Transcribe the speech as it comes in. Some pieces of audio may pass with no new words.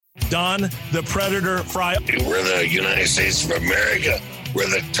Don the Predator Fry. We're the United States of America. We're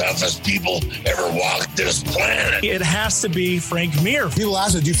the toughest people ever walked this planet. It has to be Frank Mir. People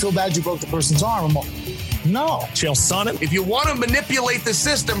ask me, do you feel bad you broke the person's arm? I'm like, no. Chael Sonnen. If you want to manipulate the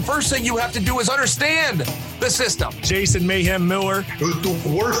system, first thing you have to do is understand the system. Jason Mayhem Miller. It was the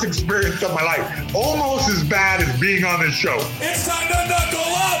worst experience of my life. Almost as bad as being on this show. It's time to knuckle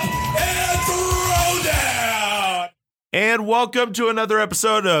up and throw down. And welcome to another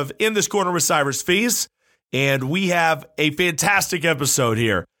episode of In This Corner with Cyrus Fees. And we have a fantastic episode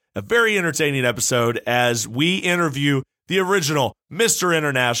here, a very entertaining episode as we interview the original Mr.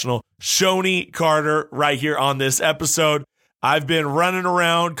 International, Shonie Carter, right here on this episode. I've been running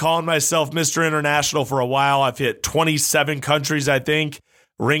around calling myself Mr. International for a while. I've hit 27 countries, I think,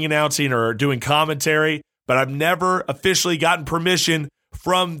 ring announcing or doing commentary, but I've never officially gotten permission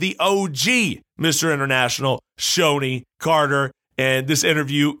from the OG Mr. International, Shonie Carter. And this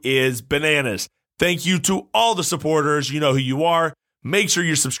interview is bananas. Thank you to all the supporters. You know who you are. Make sure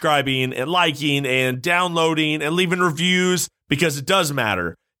you're subscribing and liking and downloading and leaving reviews because it does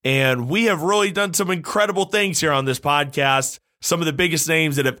matter. And we have really done some incredible things here on this podcast. Some of the biggest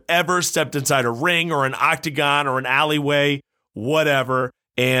names that have ever stepped inside a ring or an octagon or an alleyway, whatever.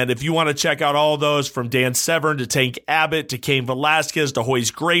 And if you want to check out all of those, from Dan Severn to Tank Abbott to Cain Velasquez to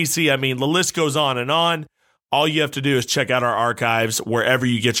Hoist Gracie, I mean, the list goes on and on. All you have to do is check out our archives wherever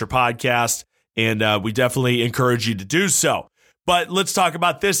you get your podcast. And we definitely encourage you to do so. But let's talk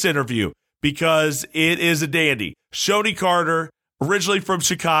about this interview because it is a dandy. Shonie Carter, originally from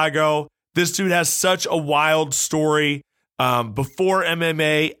Chicago. This dude has such a wild story. Before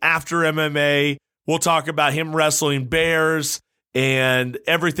MMA, after MMA, we'll talk about him wrestling bears and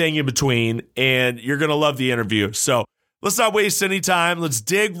everything in between. And you're going to love the interview. So let's not waste any time. Let's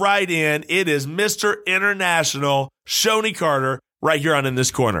dig right in. It is Mr. International, Shonie Carter, right here on In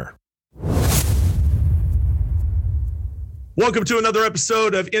This Corner. Welcome to another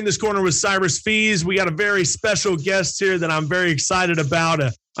episode of In This Corner with Cyrus Fees. We got a very special guest here that I'm very excited about,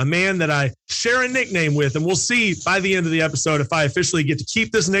 a man that I share a nickname with, and we'll see by the end of the episode if I officially get to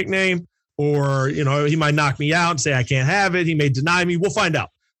keep this nickname or, you know, he might knock me out and say I can't have it. He may deny me. We'll find out.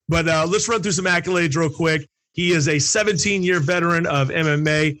 But let's run through some accolades real quick. He is a 17-year veteran of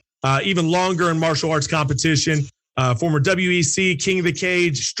MMA, even longer in martial arts competition, former WEC, King of the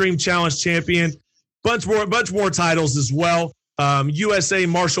Cage, Extreme Challenge champion, bunch more titles as well. USA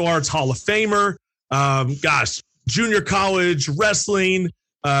Martial Arts Hall of Famer. Junior college wrestling,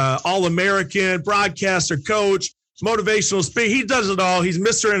 All-American, broadcaster, coach, motivational speaker. He does it all. He's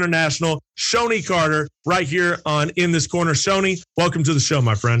Mr. International, Shonie Carter, right here on In This Corner. Shonie, welcome to the show,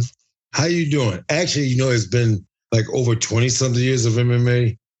 my friend. How you doing? Actually, you know, it's been like over 20-something years of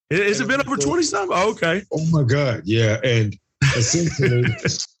MMA. Has it been over 20-something? Oh, okay. Oh, my God. Yeah. And essentially...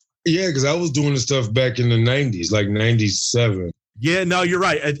 Yeah, because I was doing the stuff back in the 90s, like 97. Yeah, no, you're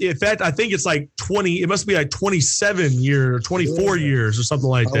right. In fact, I think it's like 20. It must be like 27 years or 24 years or something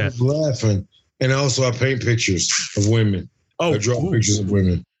like that. I was laughing. And also I paint pictures of women. Oh, I draw pictures of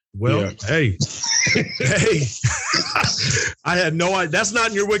women. Well, yeah. hey. I had no idea. That's not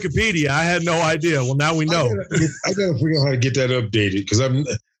in your Wikipedia. I had no idea. Well, now we know. I got to figure out how to get that updated because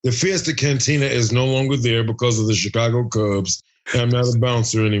the Fiesta Cantina is no longer there because of the Chicago Cubs. I'm not a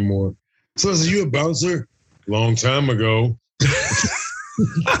bouncer anymore. So I said, you a bouncer? Long time ago.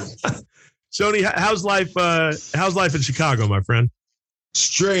 Shonie, how's life in Chicago, my friend?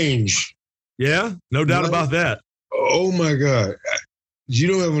 Strange. Yeah, no doubt about that. Oh my God. You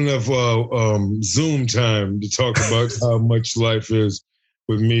don't have enough Zoom time to talk about how much life is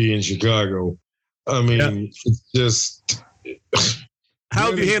with me in Chicago. I mean, It's just how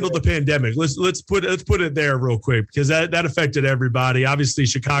have you handled the pandemic? Let's put it there real quick because that affected everybody. Obviously,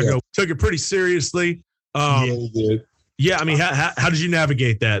 Chicago took it pretty seriously. Yeah, it did. Yeah, I mean, how did you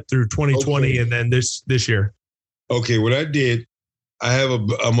navigate that through 2020 and then this year? Okay, what I did,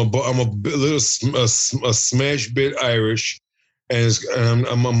 I'm a smash bit Irish, and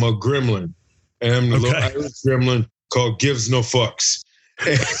I'm a gremlin, and I'm a little Irish gremlin called Gives No Fucks.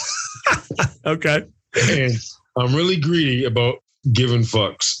 Okay, and I'm really greedy about giving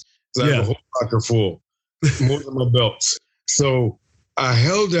fucks. So I have a whole locker full, more than my belts. So I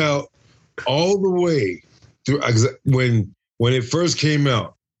held out all the way through when it first came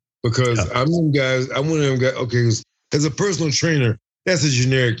out because I'm one of them guys. Okay, as a personal trainer, that's a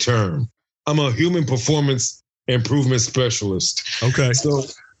generic term. I'm a human performance improvement specialist. Okay. So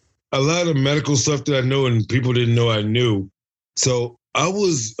a lot of medical stuff that I know and people didn't know I knew. So I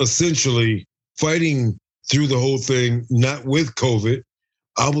was essentially fighting through the whole thing, not with COVID.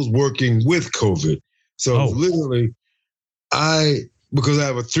 I was working with COVID. So literally, I because I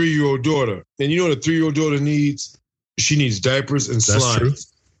have a 3-year-old daughter. And you know what a 3-year-old daughter needs? She needs diapers and slime. True.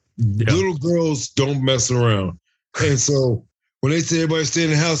 Yeah. Little girls don't mess around. And so when they said everybody stay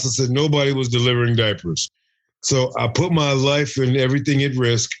in the house, I said nobody was delivering diapers. So I put my life and everything at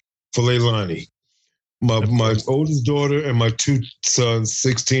risk for Leilani. My oldest daughter and my 2 sons,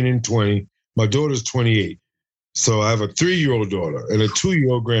 16 and 20. My daughter's 28. So I have a 3-year-old daughter and a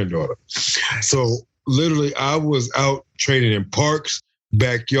 2-year-old granddaughter. So literally I was out training in parks,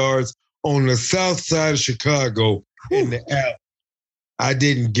 backyards, on the south side of Chicago in the alley. I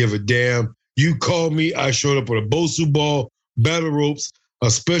didn't give a damn. You called me, I showed up with a Bosu ball, battle ropes, a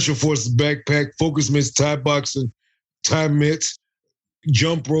special forces backpack, focus mitts, Thai boxing, Thai mitts,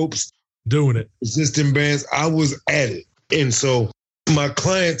 jump ropes. Doing it. Resistant bands. I was at it. And so my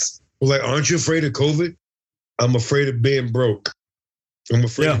clients were like, aren't you afraid of COVID? I'm afraid of being broke. I'm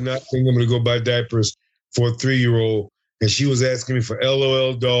afraid of not being able to go buy diapers for a 3-year-old. And she was asking me for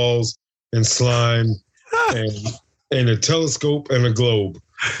LOL dolls and slime and a telescope and a globe.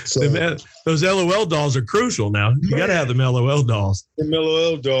 So man, those LOL dolls are crucial now. You got to have them LOL dolls. The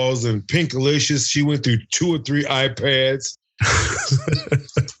LOL dolls and Pinkalicious. She went through 2 or 3 iPads.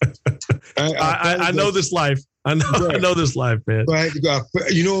 I know this life. I know this life, man. So I had to go.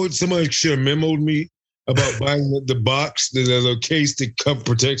 You know what? Somebody should have memoed me about buying the box, the little case that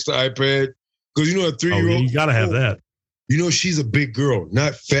protects the iPad. Because you know a 3-year-old. You got to have that. You know she's a big girl,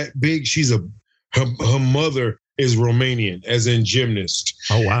 not fat big. She's her mother is Romanian, as in gymnast.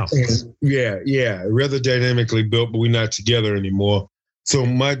 Oh wow. And yeah, rather dynamically built, but we're not together anymore. So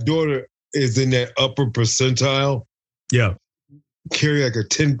my daughter is in that upper percentile. Yeah. Carry like a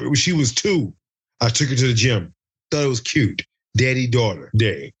 10. She was 2. I took her to the gym. Thought it was cute. Daddy-daughter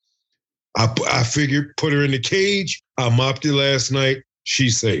day. I figured put her in the cage. I mopped it last night.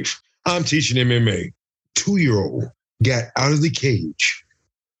 She's safe. I'm teaching MMA. 2-year-old got out of the cage.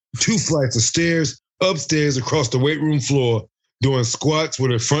 2 flights of stairs, upstairs across the weight room floor, doing squats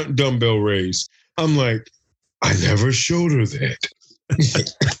with her front dumbbell raised. I'm like, I never showed her that.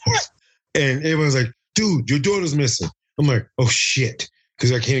 And everyone's like, dude, your daughter's missing. I'm like, oh shit.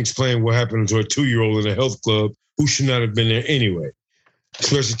 Because I can't explain what happened to a 2-year-old in a health club who should not have been there anyway.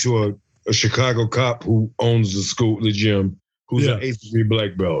 Especially to a Chicago cop who owns the gym, who's an 8th degree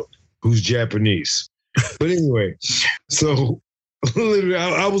black belt, who's Japanese. But anyway, so literally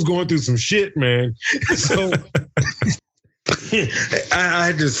I was going through some shit, man. So I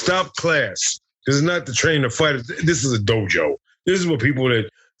had to stop class. This is not to train to fight. This is a dojo. This is what people that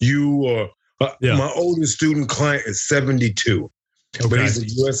you or my oldest student client is 72. Okay. But he's a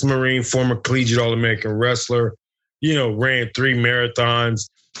U.S. Marine, former collegiate All-American wrestler, ran 3 marathons.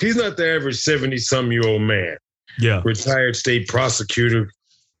 He's not the average 70-some-year-old man. Yeah. Retired state prosecutor.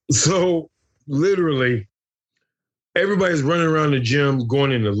 So literally, everybody's running around the gym,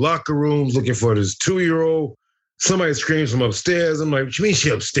 going in the locker rooms, looking for this 2-year-old. Somebody screams from upstairs. I'm like, what you mean she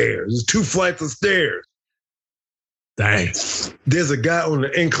upstairs? There's 2 flights of stairs. Dang. There's a guy on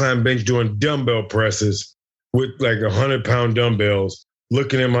the incline bench doing dumbbell presses with like 100-pound dumbbells,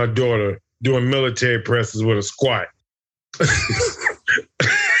 looking at my daughter doing military presses with a squat.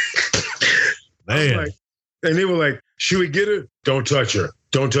 Man. And they were like, should we get her? Don't touch her.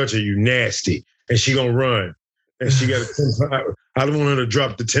 Don't touch her, you nasty. And she gonna run. And she got a 10-pound. I don't want her to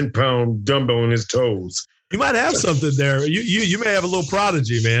drop the 10-pound dumbbell on his toes. You might have something there. You may have a little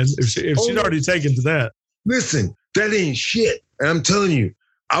prodigy, man, if she'd already taken to that. Listen, that ain't shit. And I'm telling you,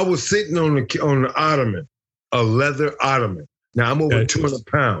 I was sitting on the ottoman, a leather ottoman. Now I'm over 200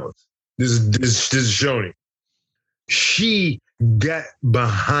 pounds. This is Shonie. She got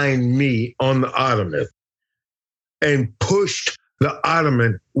behind me on the ottoman and pushed the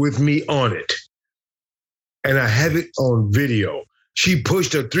ottoman with me on it. And I have it on video. She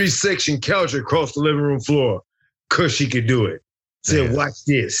pushed a 3-section couch across the living room floor because she could do it. Said, watch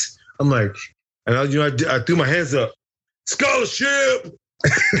this. I'm like, and I threw my hands up. Scholarship!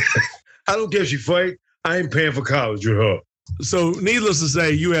 I don't care if she fight. I ain't paying for college with her. So needless to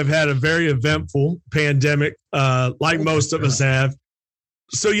say, you have had a very eventful pandemic, like most of us have.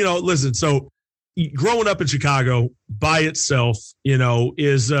 So, listen, so growing up in Chicago by itself,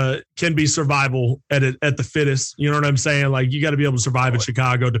 is can be survival at the fittest. You know what I'm saying? Like you got to be able to survive in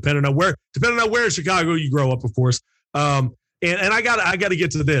Chicago, depending on where in Chicago you grow up, of course. And I got to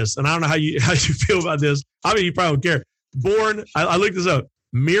get to this, and I don't know how you feel about this. I mean, you probably don't care. Born, I looked this up.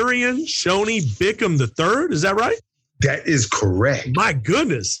 Miriam Shonie Bickham III. Is that right? That is correct. My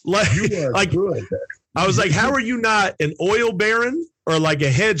goodness. Like, good. I was like, how are you not an oil baron or like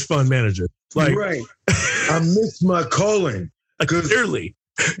a hedge fund manager? Like, right. I missed my calling. Clearly.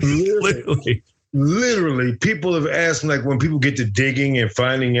 literally, people have asked me, like, when people get to digging and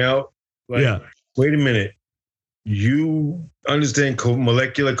finding out, like, wait a minute, you understand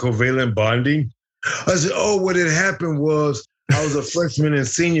molecular covalent bonding? I said, oh, what had happened was I was a freshman in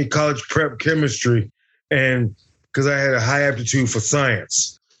senior college prep chemistry, and because I had a high aptitude for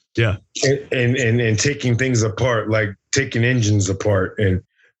science. Yeah. And taking things apart, like taking engines apart. And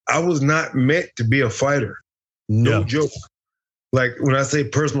I was not meant to be a fighter. No joke. Like when I say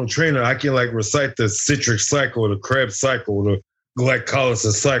personal trainer, I can like recite the citric cycle, the Krebs cycle, the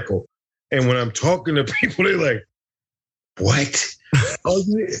glycolysis cycle. And when I'm talking to people, they're like, what?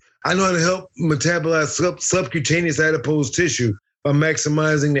 I know how to help metabolize subcutaneous adipose tissue by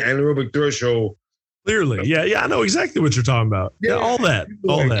maximizing the anaerobic threshold. Clearly. Yeah, I know exactly what you're talking about. Yeah, all that.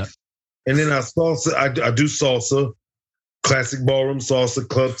 And then I do salsa, classic ballroom salsa,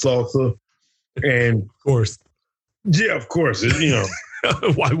 club salsa. And of course. Yeah, of course.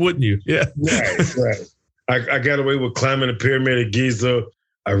 Why wouldn't you? Yeah. Right. I got away with climbing the pyramid of Giza.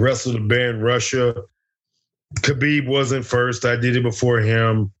 I wrestled a bear in Russia. Khabib wasn't first. I did it before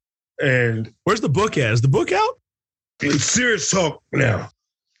him. And where's the book at? Is the book out? Serious talk now.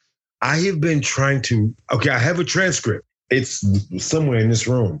 I have been trying to, I have a transcript. It's somewhere in this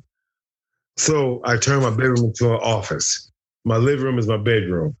room. So I turned my bedroom into an office. My living room is my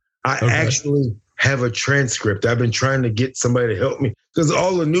bedroom. I actually have a transcript. I've been trying to get somebody to help me because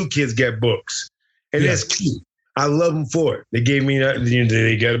all the new kids get books. And that's cute. I love them for it. They gave me that.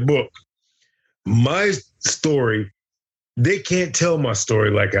 They got a book. My story, they can't tell my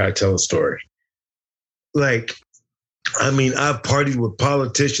story like I tell a story. Like, I've partied with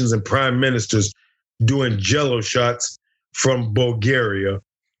politicians and prime ministers doing jello shots from Bulgaria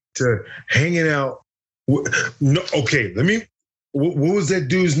to hanging out. What was that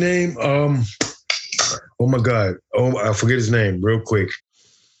dude's name? Oh my God. Oh, I forget his name real quick.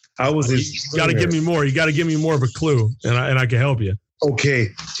 You got to give me more. You got to give me more of a clue and I can help you. Okay.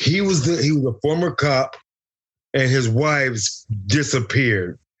 He was a former cop and his wives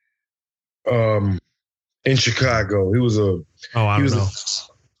disappeared. In Chicago. He was it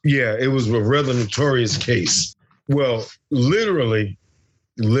was a rather notorious case. Well, literally,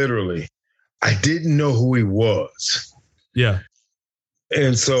 I didn't know who he was. Yeah.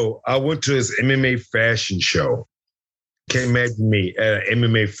 And so I went to his MMA fashion show. Can't imagine me at an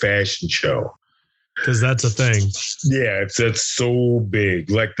MMA fashion show. Because that's a thing. Yeah, it's so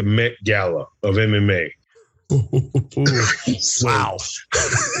big, like the Met Gala of MMA. Wow.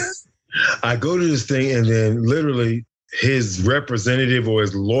 I go to this thing and then literally his representative or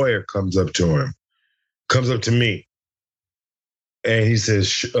his lawyer comes up to me. And he says,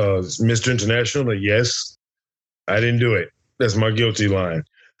 Mr. International? Like, yes, I didn't do it. That's my guilty line.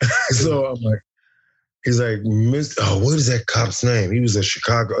 So I'm like, he's like, what is that cop's name? He was a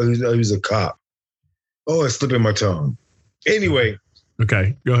Chicago, he was a cop. Oh, it's slipping my tongue. Anyway.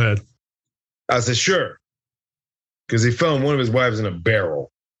 Okay, go ahead. I said, sure. Because he found one of his wives in a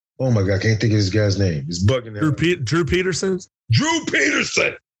barrel. Oh my God, I can't think of this guy's name. He's bugging him. Drew Peterson? Drew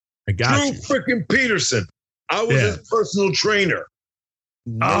Peterson. I got you. Drew freaking Peterson. I was his personal trainer.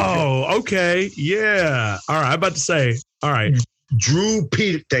 Okay. Yeah. All right. I'm about to say. All right. Drew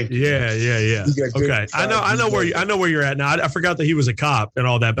Peterson. Thank you. Yeah. Okay. I know where you're at now. I forgot that he was a cop and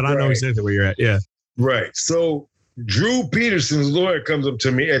all that, but I know exactly where you're at. Yeah. Right. So Drew Peterson's lawyer comes up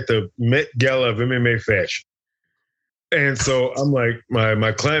to me at the Met Gala of MMA fashion. And so I'm like,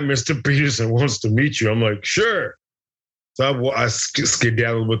 my client, Mr. Peterson, wants to meet you. I'm like, sure. So I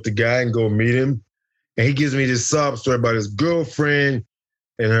skedaddle with the guy and go meet him. And he gives me this sob story about his girlfriend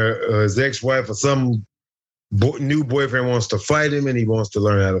and his ex-wife or some new boyfriend wants to fight him and he wants to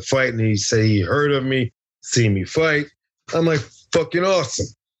learn how to fight. And he say he heard of me, seen me fight. I'm like, fucking awesome.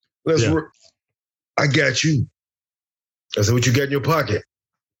 Let's work. I got you. I said, what you got in your pocket?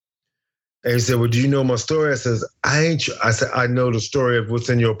 And he said, well, do you know my story? I said, I I know the story of what's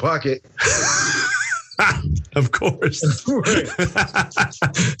in your pocket. Of course. Right.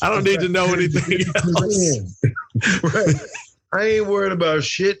 I don't need to know anything else. Right. I ain't worried about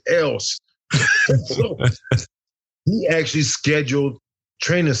shit else. So he actually scheduled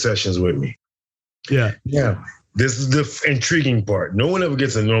training sessions with me. Yeah. This is the intriguing part. No one ever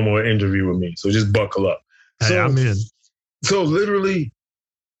gets a normal interview with me, so just buckle up. Hey, I'm in. So literally,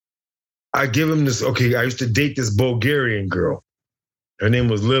 I give him this. Okay, I used to date this Bulgarian girl. Her name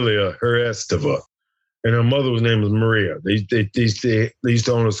was Lilia Herestova, and her mother's name was Maria. They used to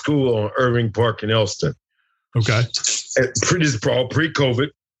own a school on Irving Park in Elston. Okay. This is pre-COVID.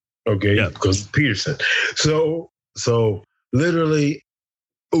 Okay, because Peterson. So literally,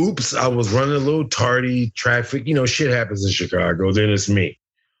 oops, I was running a little tardy. Traffic, shit happens in Chicago. Then it's me.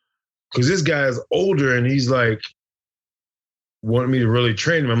 because this guy's older and he's like, wanting me to really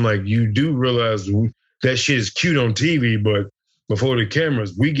train him. I'm like, you do realize that shit is cute on TV, but before the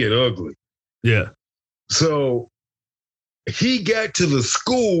cameras, we get ugly. Yeah. So he got to the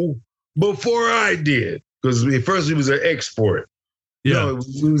school before I did. Because first he was at export. Yeah. No,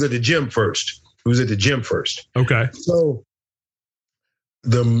 he was at the gym first. Okay. So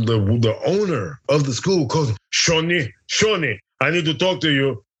the owner of the school calls him, Shonie, I need to talk to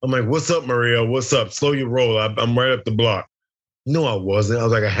you. I'm like, what's up, Maria? What's up? Slow your roll. I'm right up the block. No, I wasn't. I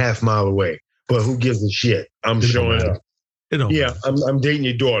was like a half mile away. But who gives a shit? I'm showing up. Yeah, I'm dating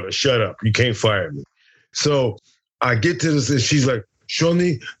your daughter. Shut up. You can't fire me. So I get to this and she's like,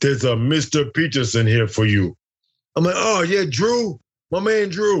 Shonie, there's a Mr. Peterson here for you. I'm like, oh, yeah, Drew? My man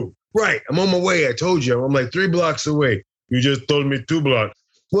Drew. Right, I'm on my way. I told you. I'm like 3 blocks away. You just told me 2 blocks.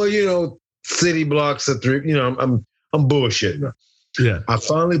 Well, you know, city blocks are 3. You know, I'm bullshitting. Yeah. I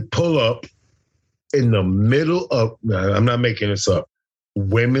finally pull up in the middle of, I'm not making this up,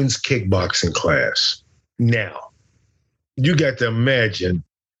 women's kickboxing class. Now, you got to imagine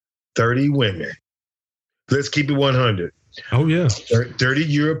 30 women. Let's keep it 100. Oh, yeah. 30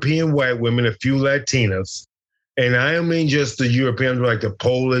 European white women, a few Latinas. And I don't mean just the Europeans, like the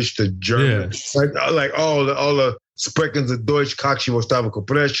Polish, the German, like all the Sprechens of Deutsch, Kakshi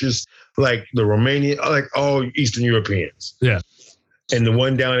Precious, like the Romanian, like all Eastern Europeans. Yeah. And the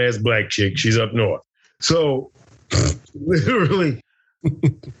one down ass black chick, she's up north. So literally,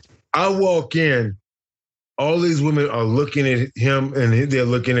 I walk in, all these women are looking at him and they're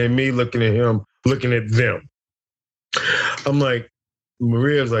looking at me, looking at him, looking at them. I'm like,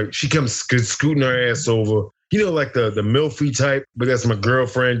 Maria's like, she comes scooting her ass over. You know, like the milfy type, but that's my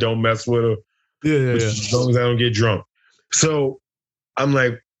girlfriend. Don't mess with her. Yeah. As long as I don't get drunk. So I'm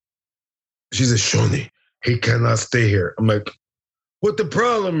like, she said, Shonie, he cannot stay here. I'm like, what the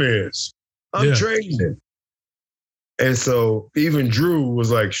problem is? I'm training. And so even Drew was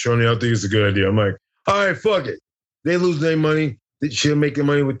like, Shonie, I think it's a good idea. I'm like, all right, fuck it. They lose their money. She'll make the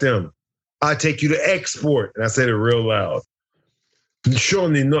money with them. I take you to export. And I said it real loud.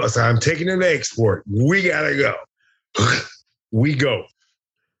 Shonie, no, so I'm taking it to export. We gotta go. We go.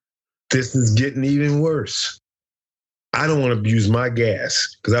 This is getting even worse. I don't want to use my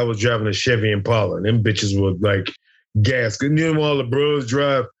gas because I was driving a Chevy Impala and them bitches were like gas. You know all the bros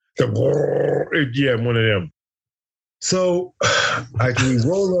drive? Yeah, one of them. So we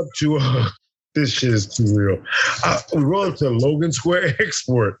roll up to, this shit is too real. We roll up to Logan Square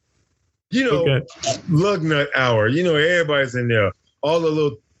Export. You know, lug nut hour. You know, everybody's in there. All the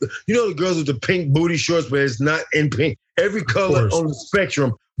little, you know, the girls with the pink booty shorts, but it's not in pink. Every color on the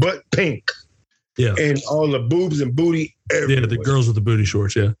spectrum, but pink. Yeah. And all the boobs and booty everywhere. Yeah, the girls with the booty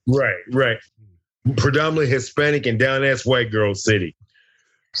shorts, yeah. Right. Predominantly Hispanic and down-ass white girl city.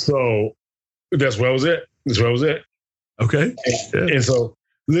 So that's where I was at. Okay. And so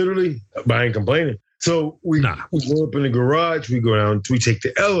literally, but I ain't complaining. So we go up in the garage, we go down, we take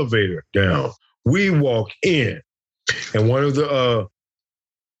the elevator down. We walk in, and one of the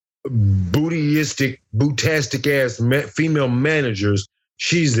bootastic ass female managers,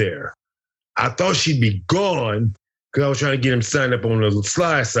 she's there. I thought she'd be gone because I was trying to get him signed up on the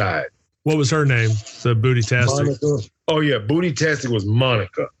Sly side. What was her name? The booty-tastic? Monica. Oh, yeah. Booty-tastic was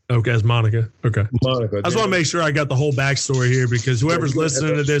Monica. Okay, it's Monica. Okay. Monica. I just want to make sure I got the whole backstory here because whoever's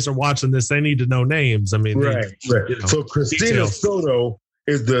listening to this or watching this, they need to know names. I mean, right. You know, so Christina details. Soto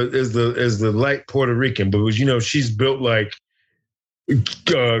is the light Puerto Rican, but you know she's built like one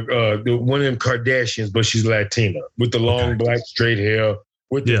of them Kardashians, but she's Latina with the long black straight hair,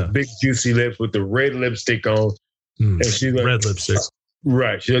 with the big juicy lips, with the red lipstick on, and she's like red lipstick.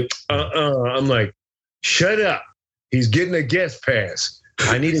 Right. She's like, I'm like, shut up. He's getting a guest pass.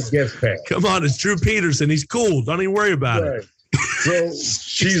 I need a guest pass. Come on, it's Drew Peterson. He's cool. Don't even worry about it. So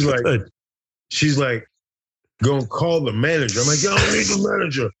she's like, gonna call the manager. I'm like, yo, I don't need the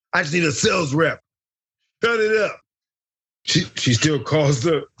manager. I just need a sales rep. Shut it up. She still calls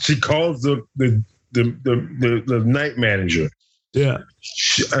the night manager. Yeah.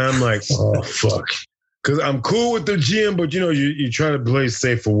 And I'm like, oh fuck. Because I'm cool with the gym, but you know, you try to play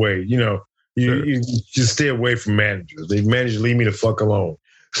safe away. You know, you just stay away from managers. They manage to leave me the fuck alone.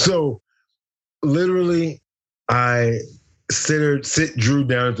 So literally, I sit Drew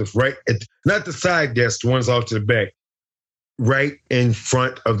down at the not the side desk, the ones off to the back, right in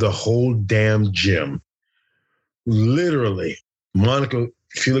front of the whole damn gym. Literally, Monica,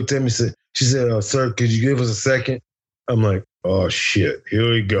 she looked at me and she said, sir, could you give us a second? I'm like, oh shit,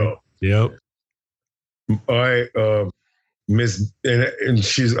 here we go. Yep. All right, Miss, and I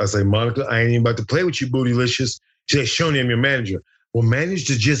say, Monica, I ain't even about to play with you, bootylicious. She said, Shonie, I'm your manager. Well, manage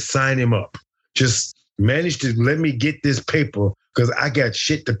to just sign him up. Just manage to let me get this paper because I got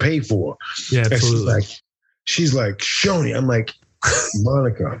shit to pay for. Yeah, absolutely. And she's like, Shonie. I'm like,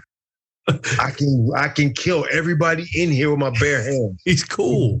 Monica, I can kill everybody in here with my bare hands. He's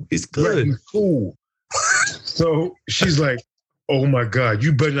cool. He's good. Right, he's cool. So she's like, oh my God,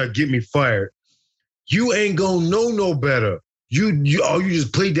 you better not get me fired. You ain't gonna know no better. You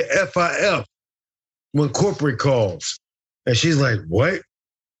just played the FIF when corporate calls. And she's like, what?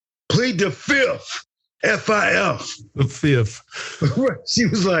 Plead the fifth. FIF. The fifth. She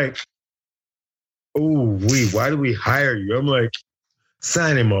was like, oh, why do we hire you? I'm like,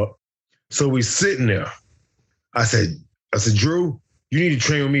 sign him up. So we sitting there. I said, Drew, you need to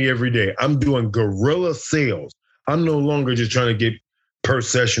train with me every day. I'm doing guerrilla sales. I'm no longer just trying to get per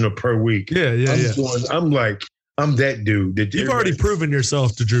session or per week. Yeah. I'm that dude. You've already proven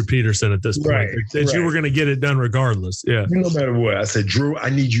yourself to Drew Peterson at this point. Right, that you were going to get it done regardless. Yeah. No matter what. I said, Drew, I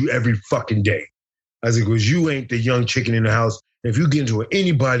need you every fucking day. I said, because you ain't the young chicken in the house. If you get into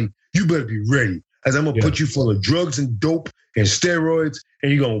anybody, you better be ready. As I'm going to put you full of drugs and dope and steroids,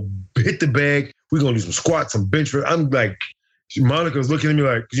 and you're going to hit the bag. We're going to do some squats, some bench press. I'm like, Monica's looking at me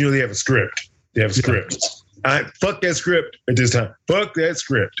like, because they have a script. They have a script. Fuck that script at this time. Fuck that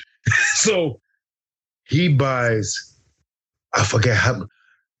script. So he buys, I forget how,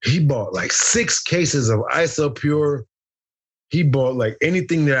 he bought like 6 cases of Isopure. He bought like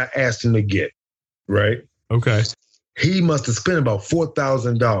anything that I asked him to get, right? Okay. He must have spent about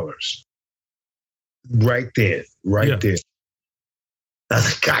 $4,000 right there. I was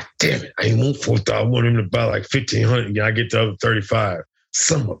like, God damn it. I ain't want $4,000. I want him to buy like $1,500. I get the other $35.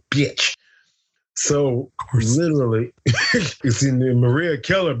 Son of a bitch. So literally, you see, Maria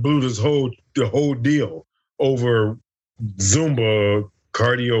Keller blew the whole deal over Zumba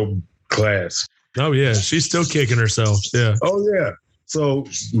cardio class. Oh yeah, she's still kicking herself. Yeah. Oh yeah. So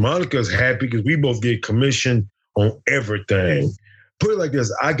Monica's happy because we both get commission on everything. Put it like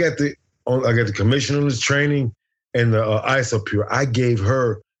this: I got the commission on this training and the Isopure. I gave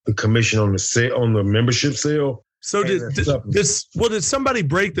her the commission on the membership sale. So did somebody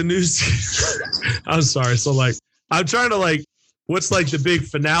break the news? I'm sorry. So I'm trying to what's the big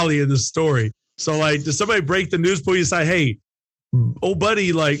finale of this story? So did somebody break the news for you and say, hey, old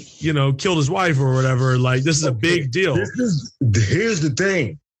buddy, killed his wife or whatever? This is a big deal. Here's the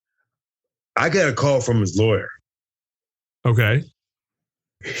thing. I got a call from his lawyer. Okay.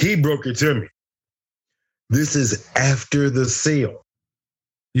 He broke it to me. This is after the sale.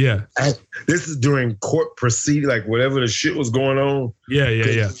 Yeah. This is during court proceeding, whatever the shit was going on.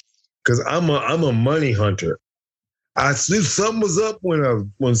 Yeah. Because I'm a money hunter. I knew something was up when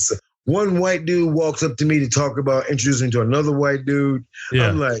one white dude walks up to me to talk about introducing to another white dude. Yeah.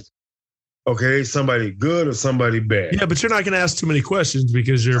 I'm like, okay, somebody good or somebody bad? Yeah, but you're not going to ask too many questions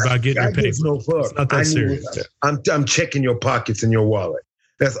because you're about getting your paper. No fuck. It's not that serious. I'm checking your pockets and your wallet.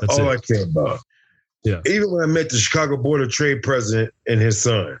 That's all I care about. Yeah. Even when I met the Chicago Board of Trade president and his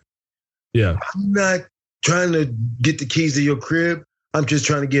son. Yeah. I'm not trying to get the keys to your crib. I'm just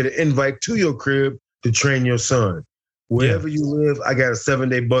trying to get an invite to your crib to train your son. Wherever you live, I got a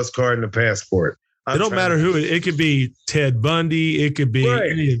 7-day bus card and a passport. It don't matter who it could be. Ted Bundy. It could be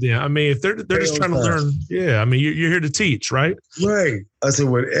any of them. I mean, if they're just trying to learn. Yeah. I mean, you're here to teach, right? Right. I said,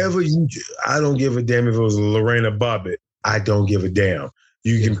 whatever I don't give a damn if it was Lorena Bobbitt. I don't give a damn.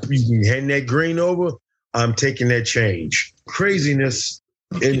 You can hand that green over. I'm taking that change. Craziness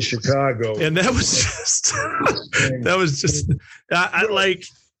in Chicago. And that was just,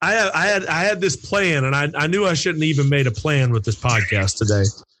 I had this plan, and I knew I shouldn't even made a plan with this podcast today.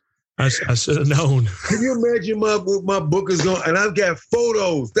 I should have known. Can you imagine my book is going? And I've got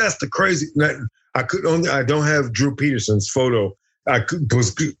photos. That's the crazy. I don't have Drew Peterson's photo.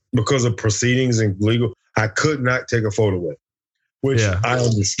 Because of proceedings and legal. I could not take a photo with, which I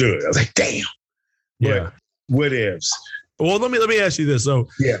understood. I was like, damn. But what ifs? Well, let me ask you this. So,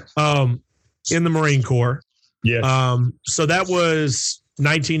 in the Marine Corps. Yes. So that was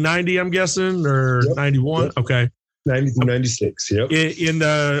 1990, I'm guessing, or 91. Yep. Okay. 96. Yep. In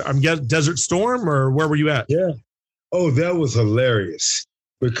the Desert Storm, or where were you at? Yeah. Oh, that was hilarious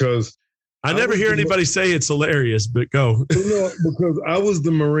because I never hear anybody say it's hilarious, but go. Because I was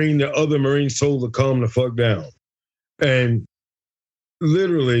the Marine the other Marines told to calm the fuck down. And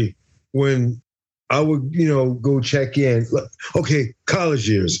literally when I would, go check in, college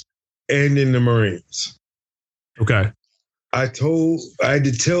years and in the Marines. Okay. I had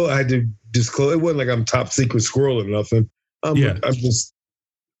to disclose. It wasn't like I'm top secret squirrel or nothing.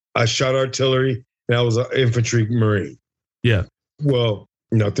 I shot artillery and I was an infantry Marine. Yeah. Well,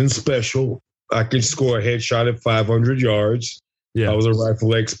 nothing special. I could score a headshot at 500 yards. I was a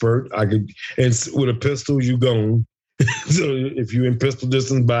rifle expert. I could, and with a pistol, you gone. So if you're in pistol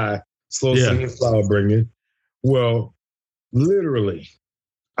distance by slow singing, flower bringing. Well, literally,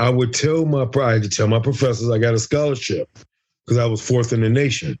 I would tell my professors I got a scholarship because I was 4th in the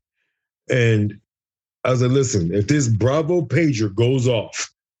nation. And I was like, listen, if this Bravo pager goes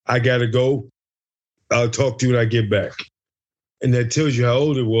off, I got to go. I'll talk to you when I get back. And that tells you how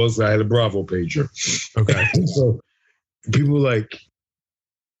old it was. I had a Bravo pager. Okay. So people like,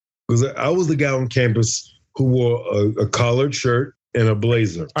 because I was the guy on campus who wore a collared shirt and a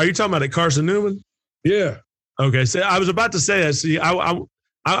blazer. Are you talking about at Carson Newman? Yeah. Okay. So I was about to say that. See,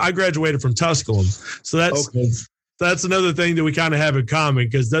 I graduated from Tusculum. So that's another thing that we kind of have in common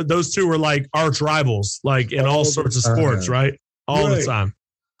because those two were like arch rivals, like in all sorts of sports, right? All the time.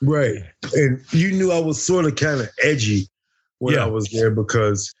 Right. And you knew I was sort of kind of edgy when I was there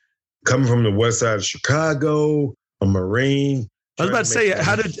because coming from the west side of Chicago, a Marine. I was about to say,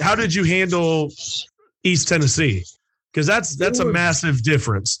 how did you handle East Tennessee? Because that's a massive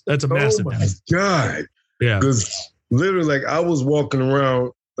difference. That's a massive difference. Oh my God. Yeah. Because literally, like I was walking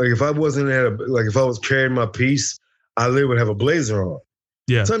around, like if I wasn't if I was carrying my piece, I literally would have a blazer on.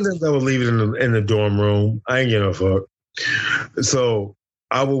 Yeah. Sometimes I would leave it in the dorm room. I ain't give a fuck. So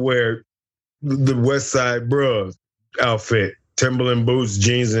I would wear the West Side bruh outfit, Timberland boots,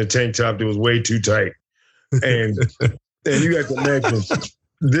 jeans, and a tank top that was way too tight. And you have to imagine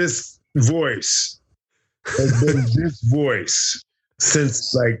this voice has been this voice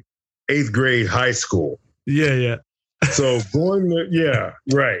since like 8th grade high school. Yeah. So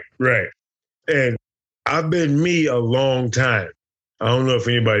right. And I've been me a long time. I don't know if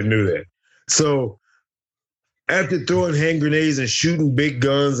anybody knew that. So after throwing hand grenades and shooting big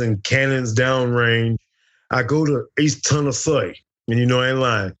guns and cannons downrange, I go to East Tennessee. And you know I ain't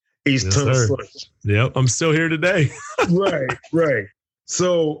lying. East Tennessee. Yep, I'm still here today. Right.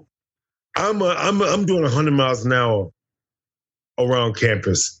 So I'm doing 100 miles an hour around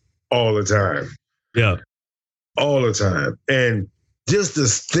campus all the time. Yeah. All the time. And just the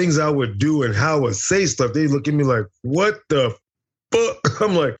things I would do and how I would say stuff, they look at me like, what the fuck?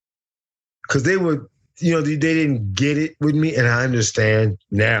 I'm like, because they would, they didn't get it with me, and I understand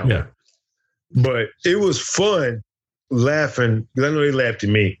now. Yeah. But it was fun laughing, because I know they laughed at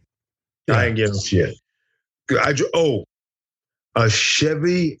me. Yeah. I ain't getting shit. A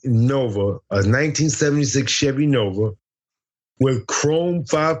Chevy Nova, a 1976 Chevy Nova with chrome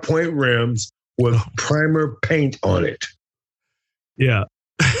 5-point rims with primer paint on it. Yeah.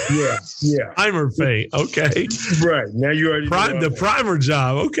 Yeah. Primer paint. Okay. Right. Now you already know the primer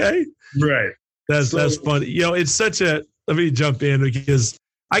job. Okay. Right. That's funny. It's such a, let me jump in because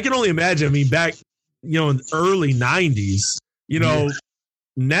I can only imagine, back, in the early 90s,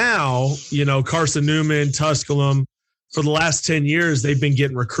 now, Carson Newman, Tusculum, for the last 10 years, they've been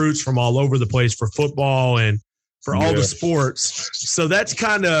getting recruits from all over the place for football and for all the sports. So that's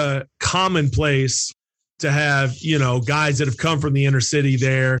kind of commonplace to have, guys that have come from the inner city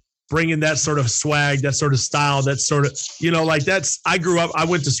there, bringing that sort of swag, that sort of style, that sort of, I grew up, I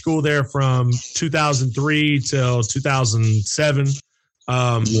went to school there from 2003 till 2007.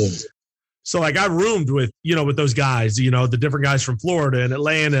 So I roomed with those guys, the different guys from Florida and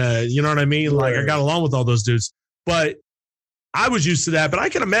Atlanta, you know what I mean? Like I got along with all those dudes, but I was used to that. But I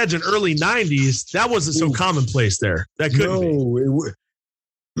can imagine early 90s, that wasn't so commonplace there. That couldn't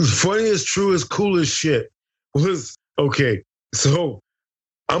be. Funny as true as cool as shit was, okay, so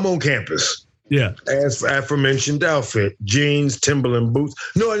I'm on campus. Yeah. As aforementioned outfit, jeans, Timberland boots.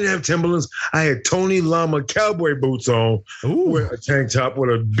 No, I didn't have Timberlands. I had Tony Lama cowboy boots on with a tank top with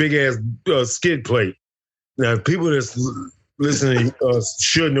a big ass skid plate. Now, people that's listening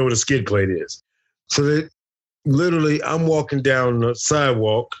should know what a skid plate is. So that literally I'm walking down the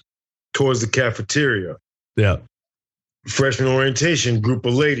sidewalk towards the cafeteria. Yeah. Freshman orientation, group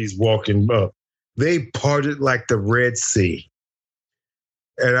of ladies walking up. They parted like the Red Sea.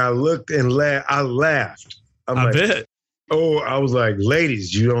 And I looked and I laughed. I bet. Oh, I was like,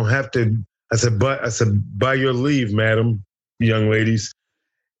 ladies, you don't have to. I said, by your leave, madam, young ladies.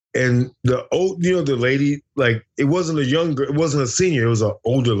 And the lady, like, it wasn't a young girl, it wasn't a senior, it was an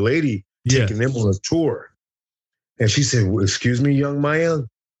older lady taking them on a tour. And she said, well, excuse me, young man.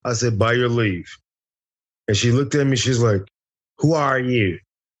 I said, by your leave. And she looked at me, she's like, who are you?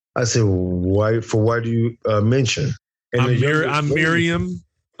 I said, why do you mention? And I'm Miriam.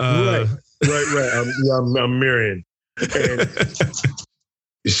 Right. I'm Miriam. And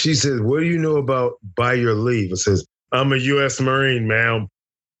she says, what do you know about by your leave? I says, I'm a U.S. Marine, ma'am.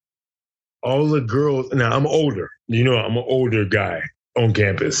 All the girls, now I'm older. I'm an older guy on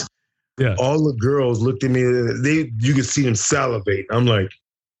campus. Yeah. All the girls looked at me. You could see them salivate. I'm like,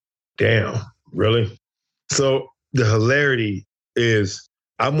 damn, really? So the hilarity is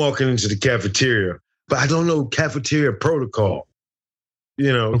I'm walking into the cafeteria, but I don't know cafeteria protocol.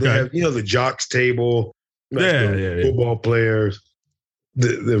 You know, they have, the jocks table, football players,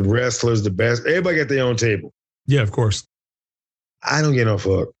 the wrestlers, the best. Everybody got their own table. Yeah, of course. I don't get no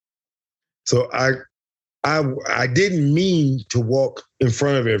fuck. So I didn't mean to walk in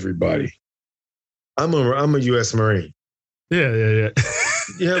front of everybody. I'm a U.S. Marine. Yeah.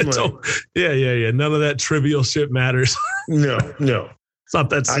 Yeah, None of that trivial shit matters. No. It's not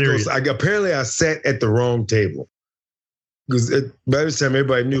that serious. Apparently, I sat at the wrong table because by this time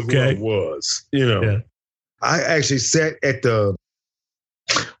everybody knew who I was. I actually sat at the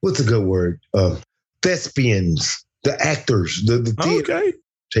what's a good word? Thespians, the actors, the theater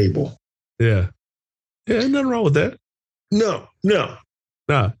table. Yeah, nothing wrong with that. No.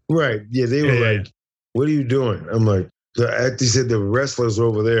 Right? Yeah, they were like, "What are you doing?" I'm like, the actor said the wrestlers are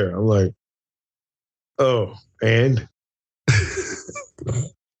over there. I'm like, oh, and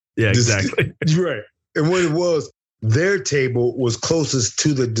yeah, exactly. Right. And what it was, their table was closest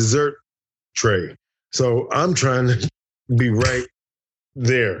to the dessert tray. So I'm trying to be right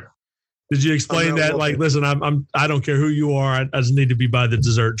there. Did you explain that? Like, listen, I don't care who you are. I just need to be by the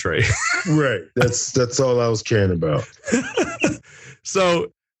dessert tray. Right. That's all I was caring about.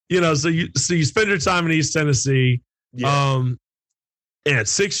 So you spend your time in East Tennessee. Yeah. And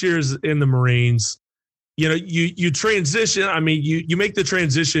 6 years in the Marines. You transition. I mean, you make the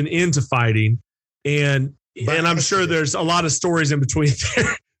transition into fighting, and I'm sure there's a lot of stories in between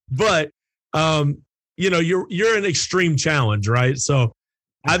there. But you're an extreme challenge, right? So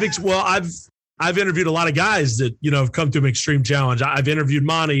I've interviewed a lot of guys that have come to an extreme challenge. I've interviewed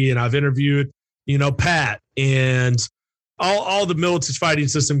Monty, and I've interviewed Pat, and all the military fighting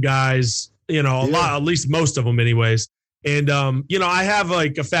system guys. A lot, at least most of them, anyways. And I have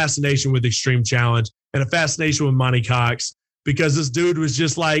like a fascination with extreme challenge and a fascination with Monty Cox because this dude was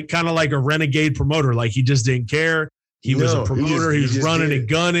just like kind of like a renegade promoter. Like he just didn't care. He was a promoter. He was running and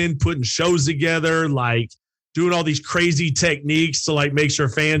gunning, putting shows together, like doing all these crazy techniques to like make sure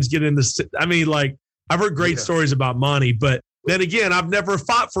fans get in the. I mean, like I've heard great stories about Monty, but then again, I've never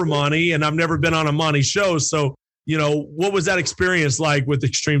fought for Monty and I've never been on a Monty show. So, what was that experience like with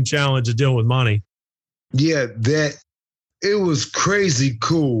Extreme Challenge to deal with Monty? Yeah, it was crazy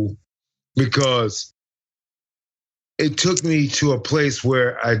cool because it took me to a place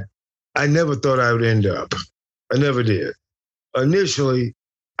where I never thought I would end up. I never did. Initially,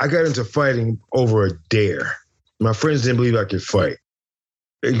 I got into fighting over a dare. My friends didn't believe I could fight.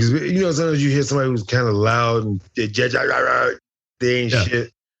 Because, sometimes you hear somebody who's kind of loud and they ain't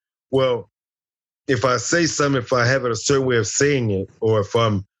shit. Well, if I say something, if I have it a certain way of saying it, or if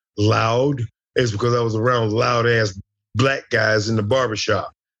I'm loud, it's because I was around loud-ass black guys in the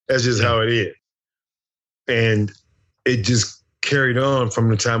barbershop. That's just how it is. And it just carried on from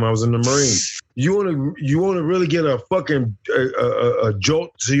the time I was in the Marines. You want to really get a fucking a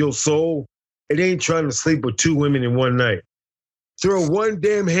jolt to your soul? It ain't trying to sleep with two women in one night. Throw one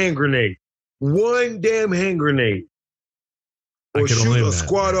damn hand grenade. Or shoot a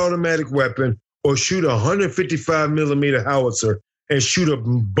squad automatic weapon, or shoot a 155 millimeter howitzer and shoot a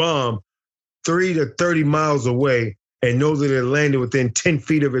bomb 3 to 30 miles away and know that it landed within 10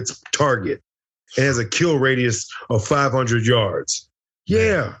 feet of its target and has a kill radius of 500 yards.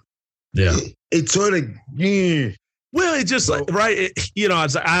 Yeah. It sort of, Well, it just right.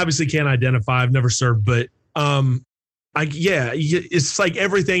 I obviously can't identify. I've never served, but it's like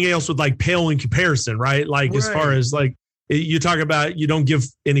everything else would like pale in comparison, right? Like as far as like you talk about, you don't give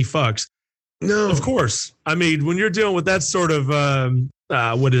any fucks. No, of course. I mean, when you're dealing with that sort of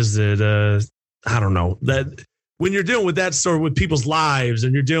what is it? I don't know that. When you're dealing with that sort with people's lives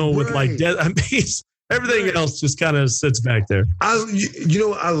and you're dealing with like death, I mean, everything else just kind of sits back there.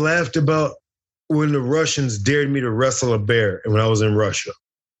 I laughed about when the Russians dared me to wrestle a bear when I was in Russia.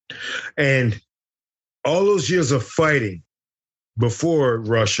 And all those years of fighting before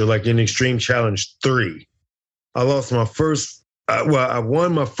Russia, like in Extreme Challenge 3, I lost my first, I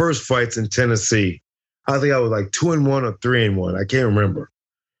won my first fights in Tennessee. I think I was like 2-1 or 3-1. I can't remember.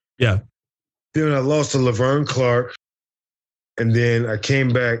 Yeah. Then I lost to Laverne Clark, and then I came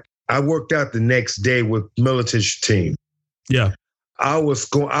back. I worked out the next day with Militich's team. Yeah, I was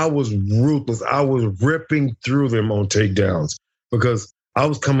ruthless. I was ripping through them on takedowns because I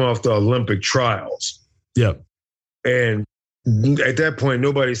was coming off the Olympic trials. Yeah, and at that point,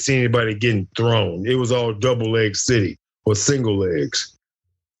 nobody seen anybody getting thrown. It was all double leg city or single legs.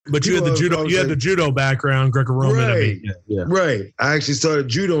 But you had the judo. You had the judo background, Greco-Roman. Right, yeah. Right. I actually started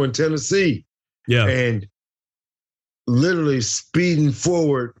judo in Tennessee. Yeah, and literally speeding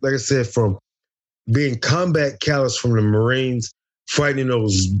forward, like I said, from being combat callous from the Marines, fighting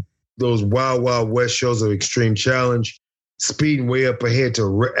those wild, wild west shows of Extreme Challenge, speeding way up ahead to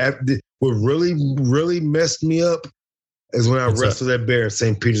what really, really messed me up is when I wrestled that bear in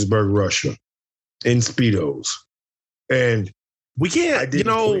St. Petersburg, Russia, in Speedos. And we can't,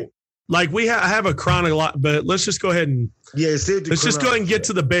 like we have a chronic lot, but let's just go ahead and let's just go ahead and get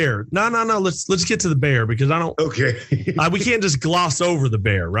to the bear. No. Let's get to the bear because I don't. Okay. We can't just gloss over the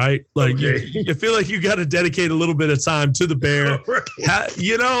bear, right? Like you feel like you got to dedicate a little bit of time to the bear.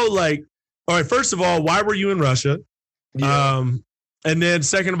 Right. All right. First of all, why were you in Russia? Yeah. And then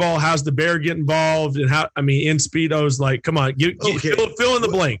second of all, how's the bear get involved and in Speedos, like, come on, fill in the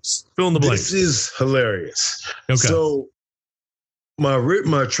blanks. Fill in the blanks. This is hilarious. Okay. So my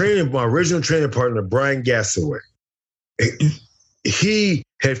original training partner, Brian Gassaway, he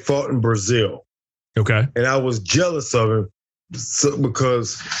had fought in Brazil. Okay. And I was jealous of him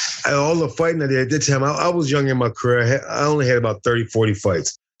because all the fighting I did at that time, I was young in my career. I only had about 30, 40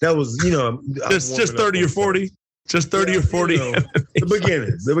 fights. That was, just 30 or 40. Just 30 or 40.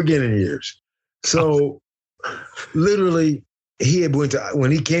 The beginning years. So literally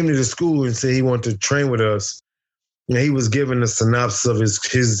when he came to the school and said he wanted to train with us, he was giving a synopsis of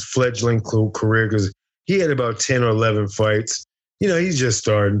his fledgling career because he had about 10 or 11 fights. He's just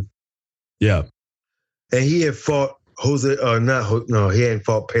starting. Yeah. And he had fought he hadn't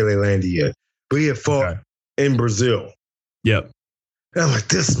fought Pele Landy yet, but he had fought in Brazil. Yep. And I'm like,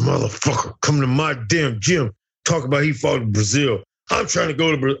 this motherfucker come to my damn gym. Talk about he fought in Brazil. I'm trying to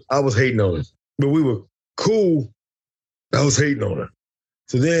go to Brazil. I was hating on him. But we were cool. I was hating on him.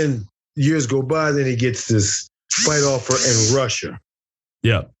 So then years go by, then he gets this fight offer in Russia.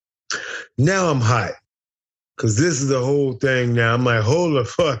 Yeah. Now I'm hot. Because this is the whole thing now. I'm like, hold the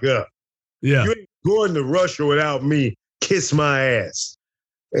fuck up. Yeah. You ain't going to Russia without me. Kiss my ass.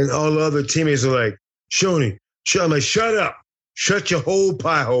 And all the other teammates are like, Shonie. I'm like, shut up. Shut your whole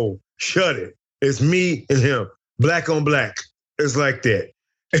pie hole. Shut it. It's me and him, black on black. It's like that.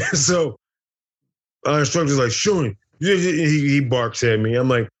 And so our instructor's like, Shonie, he barks at me. I'm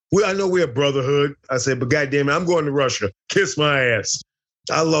like, I know we're a brotherhood. I said, but goddamn it, I'm going to Russia. Kiss my ass.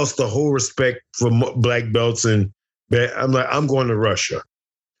 I lost the whole respect for black belts. And I'm like, I'm going to Russia.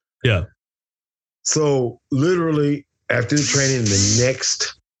 Yeah. So literally after the training the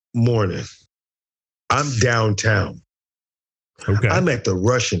next morning, I'm downtown. Okay. I'm at the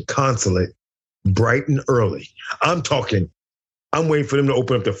Russian consulate bright and early. I'm waiting for them to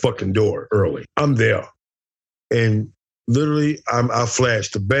open up the fucking door early. I'm there. And literally, I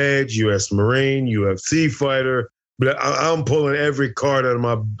flashed the badge, U.S. Marine, UFC fighter, but I'm pulling every card out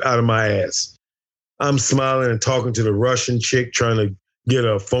of my ass. I'm smiling and talking to the Russian chick, trying to get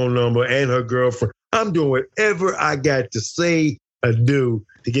her phone number and her girlfriend. I'm doing whatever I got to say or do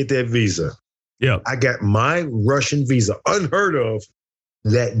to get that visa. Yeah. I got my Russian visa, unheard of,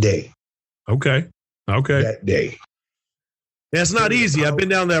 that day. Okay. That day. That's not easy. I've been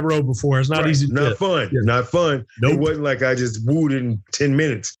down that road before. It's not easy. Not fun. Yeah. Not fun. Nope. It wasn't like I just wooed in 10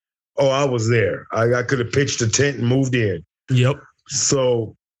 minutes. Oh, I was there. I could have pitched a tent and moved in. Yep.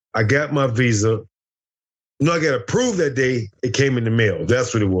 So I got my visa. I got approved that day. It came in the mail.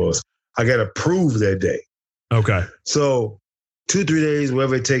 That's what it was. I got approved that day. Okay. So 2-3 days,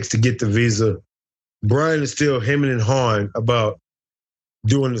 whatever it takes to get the visa. Brian is still hemming and hawing about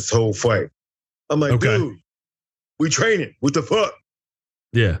doing this whole fight. I'm like, dude, we training. What the fuck?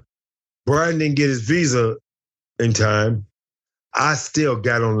 Yeah. Brian didn't get his visa in time. I still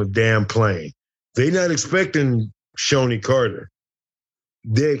got on the damn plane. They not expecting Shonie Carter.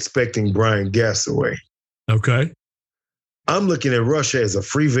 They're expecting Brian Gassaway. Okay. I'm looking at Russia as a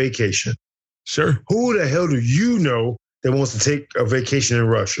free vacation. Sure. Who the hell do you know that wants to take a vacation in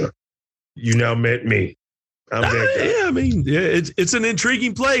Russia? You now met me. I'm that guy. Yeah, it's an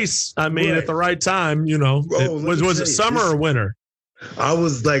intriguing place. At the right time, was it summer or winter? I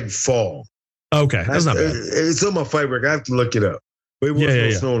was like fall. Okay, that's not bad. It's on my fight break. I have to look it up. But it was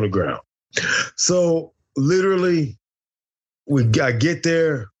no snow on the ground. So literally, I get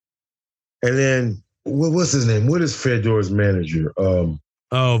there, and then what's his name? What is Fedor's manager?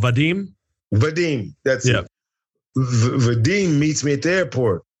 Vadim. Vadim. That's it. Vadim meets me at the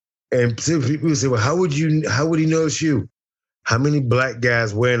airport. And people say, well, how would he notice you? How many black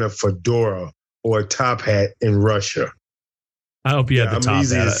guys wearing a fedora or a top hat in Russia? I hope you had the top hat. I'm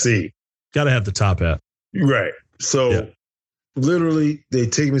easy to see. Got to have the top hat. Right. So literally, they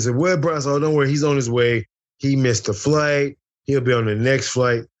take me and say, well, bro, so don't worry, he's on his way. He missed a flight. He'll be on the next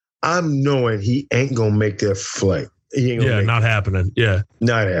flight. I'm knowing he ain't gonna make that flight. He ain't gonna not happening. Yeah,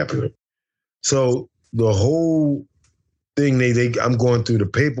 not happening. So the whole thing, I'm going through the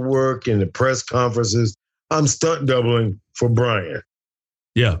paperwork and the press conferences. I'm stunt doubling for Brian.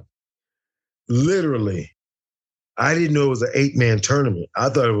 Yeah, literally. I didn't know it was an 8-man tournament. I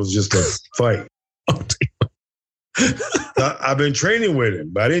thought it was just a fight. I've been training with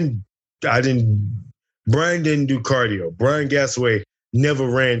him, but Brian didn't do cardio. Brian Gasaway never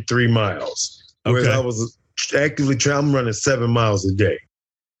ran 3 miles. Whereas I was actively trying, I'm running 7 miles a day.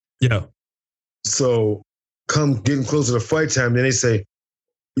 Yeah. So come getting closer to fight time, then they say,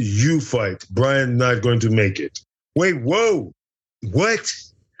 you fight. Brian not going to make it. Wait, whoa. What?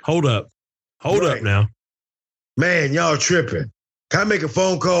 Hold up now. Man, y'all tripping. Can I make a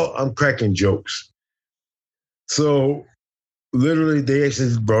phone call? I'm cracking jokes. So literally they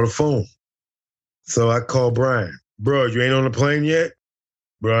actually brought a phone. So I called Brian. Bro, you ain't on the plane yet?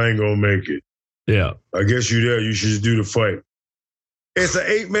 Bro, I ain't gonna make it. Yeah. I guess you there. You should just do the fight. It's an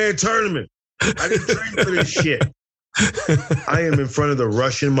 8-man tournament. I didn't train for this shit. I am in front of the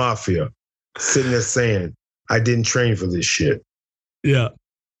Russian mafia sitting there saying, I didn't train for this shit. Yeah.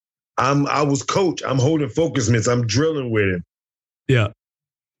 I was coach. I'm holding focus mitts. I'm drilling with him. Yeah.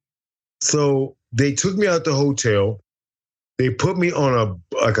 So they took me out the hotel. They put me on a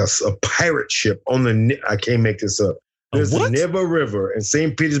pirate ship on the, I can't make this up. There's the Neva River in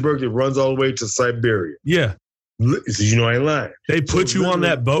St. Petersburg that runs all the way to Siberia. Yeah. So you know I ain't lying. They put you on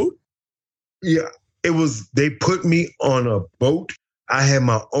that boat? Yeah. They put me on a boat. I had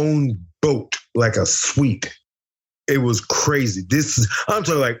my own boat, like a suite. It was crazy. I'm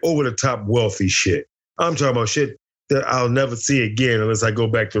talking like over the top wealthy shit. I'm talking about shit that I'll never see again unless I go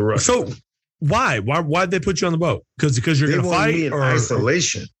back to Russia. So why? Why'd they put you on the boat? Because you're going to fight? Me in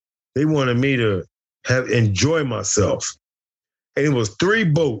isolation. They wanted me to enjoy myself. And it was 3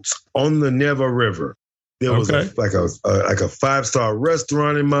 boats on the Neva River. There was like a 5-star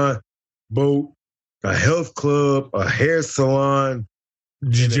restaurant in my boat, a health club, a hair salon.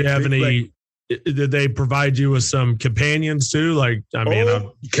 Did you have any? Did they provide you with some companions too? Like, I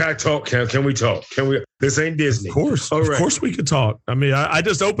mean, can I talk? Can we talk? Can we? This ain't Disney. Of course. Of course we could talk. I mean, I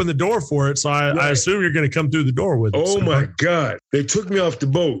just opened the door for it. So I assume you're going to come through the door with it. Oh my God. They took me off the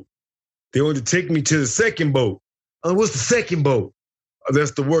boat. They wanted to take me to the second boat. What's the second boat?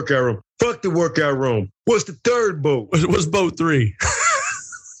 That's the workout room. Fuck the workout room. What's the third boat? What's boat 3?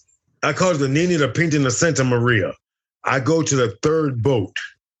 I call it the Nina, the Pinta, and the Santa Maria. I go to the third boat.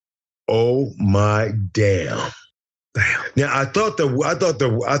 Oh my damn! Now I thought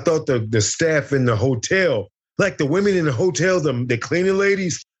the staff in the hotel, like the women in the hotel, the cleaning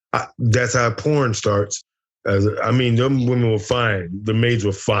ladies. That's how porn starts. I mean, them women were fine. The maids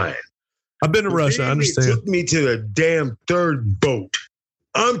were fine. I've been to Russia. I understand. They took me to the damn third boat.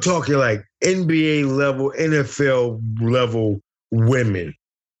 I'm talking like NBA level, NFL level women,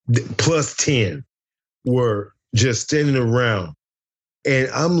 plus 10, were just standing around. And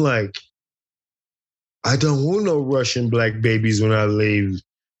I'm like, I don't want no Russian black babies when I leave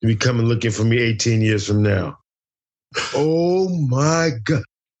to be coming looking for me 18 years from now. Oh my God.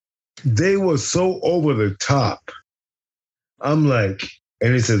 They were so over the top. I'm like,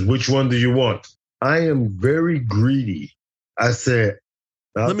 and he says, which one do you want? I am very greedy. I said,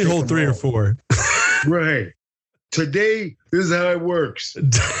 let me hold 3 or 4. Right. Today, this is how it works.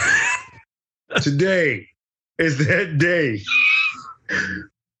 Today is that day.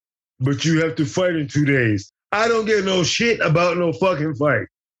 But you have to fight in 2 days. I don't get no shit about no fucking fight.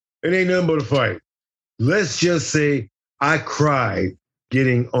 It ain't nothing but a fight. Let's just say I cried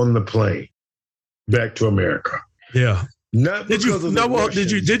getting on the plane back to America. Yeah. Not did because you? of No. the Well,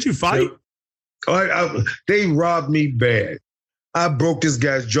 Russians. did you fight? They robbed me bad. I broke this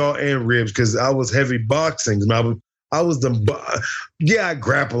guy's jaw and ribs because I was heavy boxing. I was I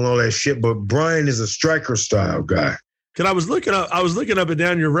grapple and all that shit, but Brian is a striker style guy. Because I was looking up and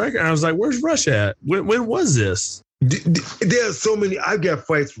down your record, and I was like, "Where's Russia at? When was this?" There's so many. I've got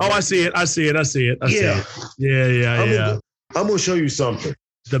fights. Oh, I see it. Yeah. I'm gonna show you something.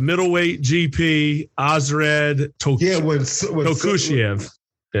 The middlweight GP, Azred Tokushiev.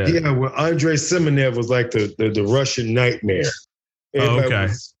 When Andrei Semenev was like the Russian nightmare. Everybody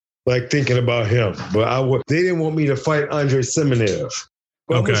was like thinking about him, but they didn't want me to fight Andrei Semenev.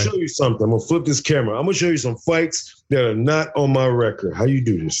 But I'm gonna show you something. I'm gonna flip this camera. I'm gonna show you some fights that are not on my record. How you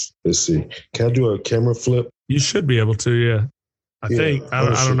do this? Let's see. Can I do a camera flip? You should be able to. Yeah, I think. I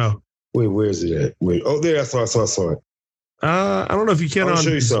don't know. Wait, where is it at? Wait. Oh, there. I saw it. I don't know if you can. I'll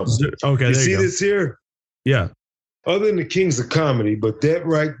show you something. Okay. You see this here? Yeah. Other than the Kings of Comedy, but that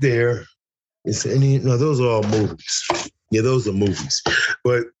right there is those are all movies. Yeah, those are movies.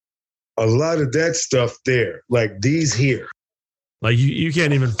 But a lot of that stuff there, like these here. Like you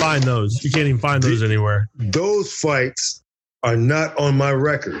can't even find those. You can't even find those anywhere. Those fights are not on my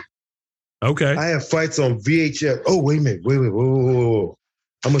record. Okay. I have fights on VHS. Oh, wait a minute. Whoa.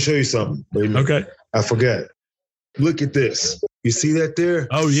 I'm going to show you something. Wait a minute. Okay. I forgot. Look at this. You see that there?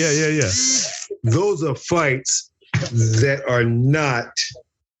 Oh, yeah. Those are fights that are not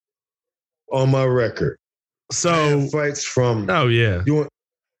on my record. So fights from. Oh, yeah.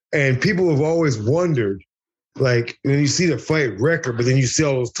 And people have always wondered, like, when you see the fight record, but then you see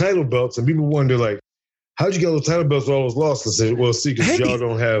all those title belts, and people wonder, like, how'd you get all those title belts with all those losses? I said, well, see, because y'all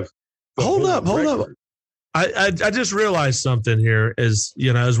don't have. Hold up. I just realized something here as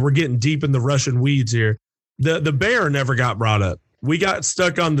we're getting deep in the Russian weeds here. The bear never got brought up. We got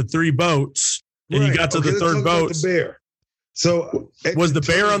stuck on the 3 boats, and you got to the third boat. The bear. So was the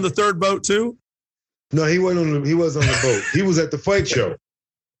bear on the third boat too? No, he wasn't on the boat. He was at the fight show.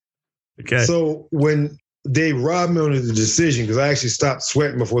 Okay. So when they robbed me on the decision, because I actually stopped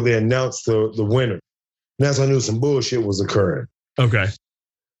sweating before they announced the winner. And that's when I knew some bullshit was occurring. Okay.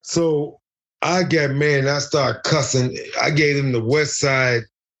 So I got mad and I started cussing. I gave him the West Side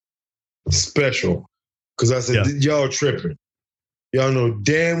special because I said, y'all tripping. Y'all know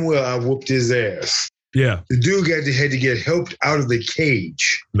damn well I whooped his ass. Yeah. The dude had to get helped out of the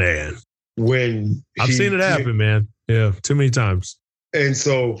cage. Man. When I've seen it happen, man. Yeah, too many times. And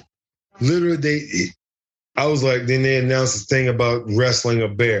so literally I was like, then they announced this thing about wrestling a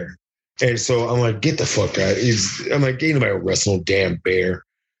bear. And so I'm like, get the fuck out. I'm like, ain't nobody wrestle no damn bear.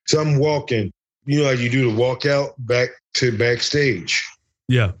 So I'm walking, you know how you do the walkout back to backstage.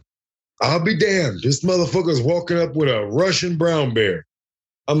 Yeah. I'll be damned. This motherfucker's walking up with a Russian brown bear.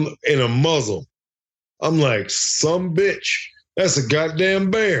 I'm in a muzzle. I'm like, some bitch. That's a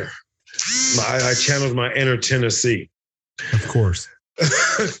goddamn bear. I channeled my inner Tennessee. Of course.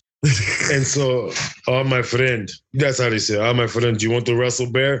 And so, my friend, that's how they say, my friend, do you want to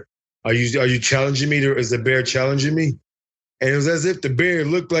wrestle bear? Are you challenging me? Is the bear challenging me? And it was as if the bear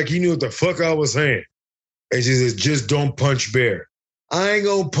looked like he knew what the fuck I was saying. And she says, just don't punch bear. I ain't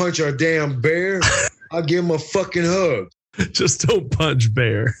gonna punch a damn bear. I'll give him a fucking hug. Just don't punch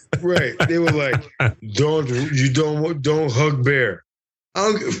bear. Right. They were like, don't hug bear.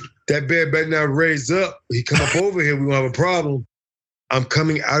 That bear better not raise up. He come up over here, we gonna have a problem. I'm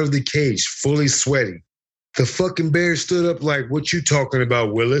coming out of the cage, fully sweaty. The fucking bear stood up like, what you talking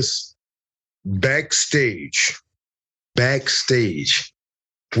about, Willis? Backstage,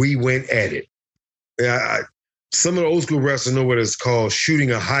 we went at it. Some of the old school wrestlers know what it's called,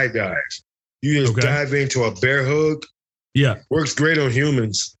 shooting a high dive. You just dive into a bear hug. Yeah. Works great on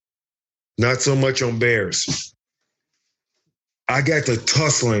humans, not so much on bears. I got to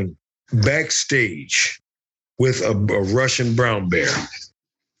tussling backstage with a Russian brown bear.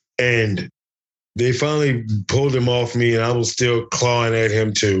 And they finally pulled him off me, and I was still clawing at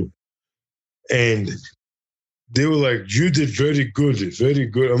him too. And they were like, you did very good, very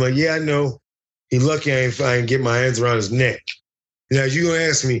good. I'm like, yeah, I know. He's lucky I ain't get my hands around his neck. Now, you're going to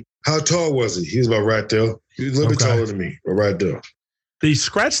ask me, how tall was he? He was about right there. He was a little bit taller than me, but right there. Did he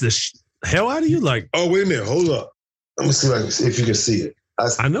scratch the hell out of you? Like, oh, wait a minute. Hold up. I'm going to see if you can see it.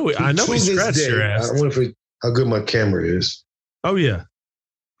 I know he scratched your ass. I wonder how good my camera is. Oh, yeah.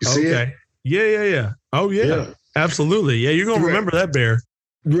 You see it? Yeah. Oh, yeah. Absolutely. Yeah, you're going to remember that bear.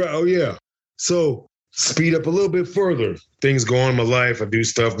 Right. Oh, yeah. So speed up a little bit further. Things go on in my life. I do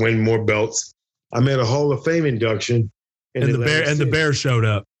stuff, win more belts. I'm at a Hall of Fame induction. And the bear showed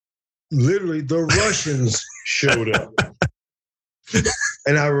up. Literally, the Russians showed up.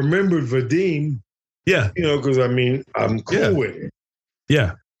 And I remembered Vadim. Yeah. Because, I'm cool with it.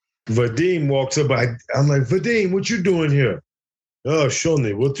 Yeah. Vadim walks up. I'm like, Vadim, what you doing here? Oh,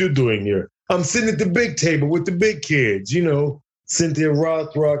 Shonie, what you doing here? I'm sitting at the big table with the big kids, Cynthia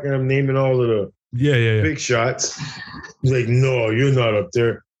Rothrock, and I'm naming all of the big shots. He's like, no, you're not up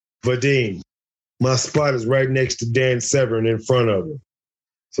there. Vadim, my spot is right next to Dan Severn in front of him.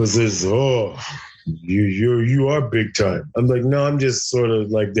 So it says, oh, you are big time. I'm like, no, I'm just sort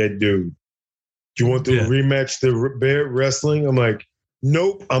of like that dude. Do you want to rematch the bear wrestling? I'm like,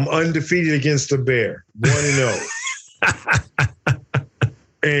 nope, I'm undefeated against the bear. 1-0.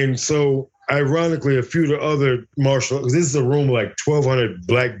 And so, ironically, a few of the other martial arts, this is a room like 1,200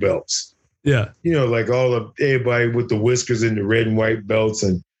 black belts. Yeah. Like everybody with the whiskers and the red and white belts,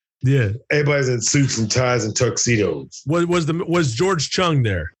 and everybody's in suits and ties and tuxedos. Was George Chung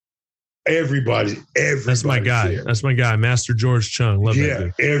there? Everybody. That's my guy. There. That's my guy, Master George Chung. Love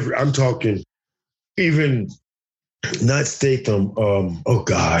that dude. I'm talking even not Statham. Oh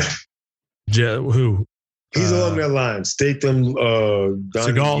God. Who? He's along that line. Statham, Donnie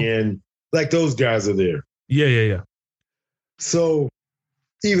Seagal? Yen. Like those guys are there. Yeah. So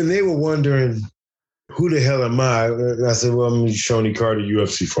even they were wondering, who the hell am I? And I said, well, I'm Shonie Carter,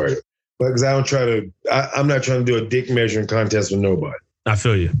 UFC fighter. Because I'm not trying to do a dick measuring contest with nobody. I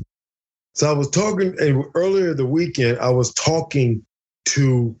feel you. So I was talking, and earlier the weekend, I was talking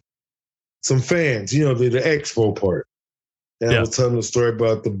to some fans, the expo part. And I was telling the story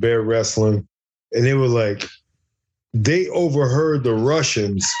about the bear wrestling. And they were like, they overheard the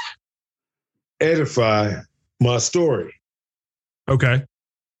Russians edify my story. Okay.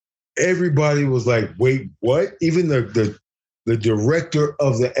 Everybody was like, wait, what? Even the director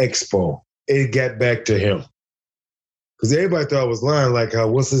of the expo, it got back to him. Because everybody thought I was lying, like how,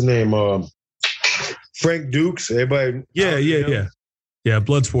 what's his name? Frank Dukes. Everybody. Yeah. Yeah,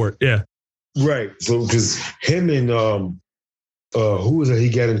 Bloodsport. Yeah. Right. So, because him and, who was it he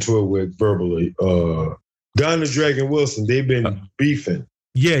got into it with verbally? Don the Dragon Wilson, they've been beefing.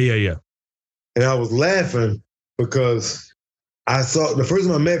 Yeah. And I was laughing because I saw the first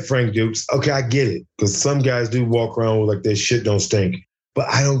time I met Frank Dukes, okay, I get it. Because some guys do walk around with like their shit don't stink. But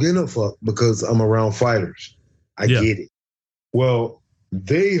I don't give no fuck because I'm around fighters. I get it. Well,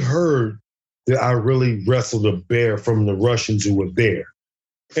 they heard that I really wrestled a bear from the Russians who were there.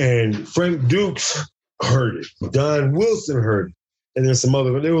 And Frank Dukes heard it. Don Wilson heard it. And then some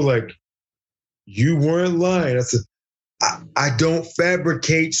other, they were like, you weren't lying. I said, I don't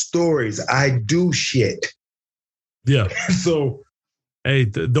fabricate stories. I do shit. Yeah. So, hey,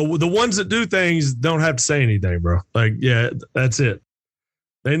 the ones that do things don't have to say anything, bro. Like, yeah, that's it.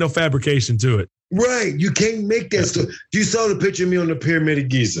 There ain't no fabrication to it. Right. You can't make that stuff. You saw the picture of me on the Pyramid of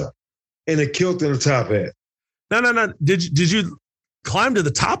Giza in a kilt and a top hat. No. Did you climb to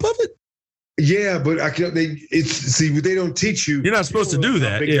the top of it? Yeah, but I can't. They don't teach you. You're not supposed to do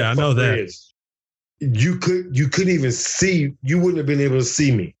that. Yeah, I know that. You couldn't even see. You wouldn't have been able to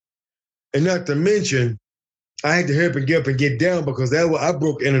see me, and not to mention, I had to hurry up and get up and get down because I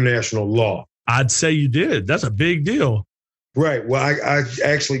broke international law. I'd say you did. That's a big deal. Right. Well, I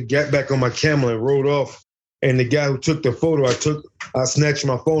actually got back on my camel and rode off. And the guy who took the photo, I snatched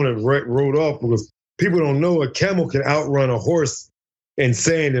my phone and rode off because people don't know a camel can outrun a horse in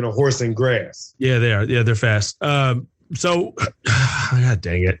sand and a horse in grass. Yeah, they are. Yeah, they're fast. So, God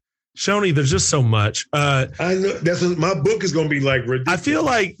dang it. Shonie, there's just so much. I know that's what my book is going to be like. Ridiculous. I feel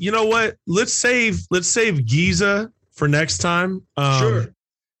like, you know what? Let's save Giza for next time. Sure.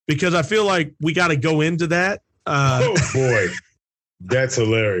 Because I feel like we got to go into that. Oh boy, that's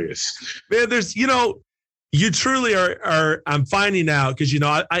hilarious. Man, there's, you truly are. I'm finding out because,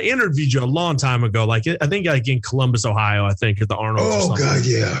 I interviewed you a long time ago. Like, I think like in Columbus, Ohio, I think at the Arnold. Oh God,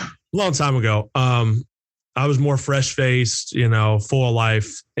 yeah. A long time ago. I was more fresh faced, full of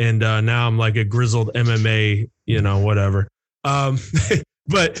life. And now I'm like a grizzled MMA, whatever.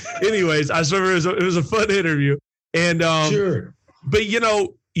 But anyways, I swear it was a fun interview. And sure. But,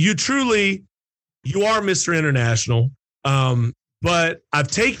 you are Mr. International. But I've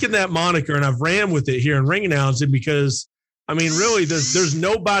taken that moniker and I've ran with it here in ring announcing because, really, there's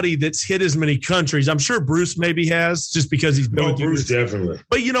nobody that's hit as many countries. I'm sure Bruce maybe has just because he's been with you. Bruce definitely.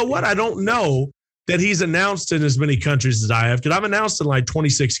 But you know what? I don't know that he's announced in as many countries as I have because I've announced in like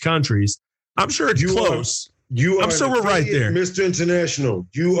 26 countries. I'm sure it's close. I'm sure we're right there. Mr. International,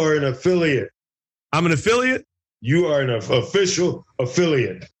 you are an affiliate. I'm an affiliate? You are an official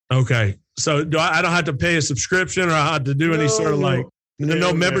affiliate. Okay. So I don't have to pay a subscription or I have to do any sort of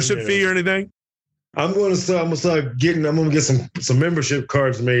no membership fee or anything? I'm going to get some membership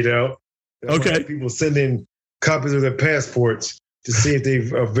cards made out. Okay. People send in copies of their passports to see if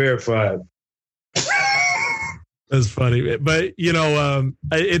they've verified. That's funny. But,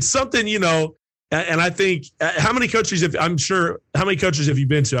 it's something, and I think how many countries have you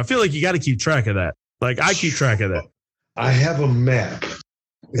been to? I feel like you got to keep track of that. Like I keep track of that. I have a map.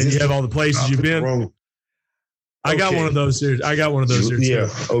 And you have all the places you've been? I got one of those here. Yeah.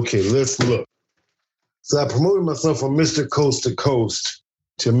 Okay, let's look. So I promoted myself from Mr. Coast to Coast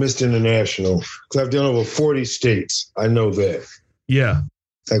to Mr. International because I've done over 40 states. I know that. Yeah.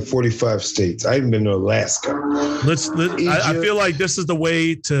 It's like 45 states. I even been to Alaska. I feel like this is the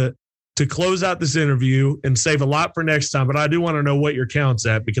way to close out this interview and save a lot for next time. But I do want to know what your count's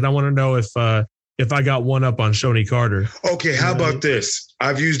at because I want to know if I got one up on Shonie Carter. Okay, how about this?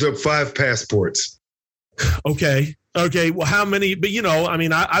 I've used up 5 passports. Okay. Well, how many? But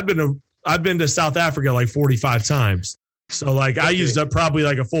I've been to South Africa like 45 times. So like I used up probably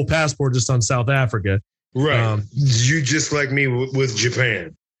like a full passport just on South Africa. Right. You just like me with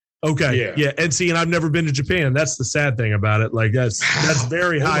Japan. Okay. Yeah. And I've never been to Japan. That's the sad thing about it. Like that's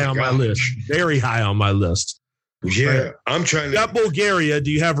very high on my list. Very high on my list. Yeah, right? I'm trying to. You got Bulgaria. Do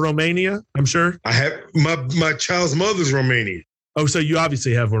you have Romania? I'm sure. I have my child's mother's Romanian. Oh, so you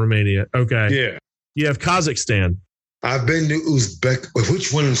obviously have Romania. Okay. Yeah. You have Kazakhstan. I've been to Uzbek.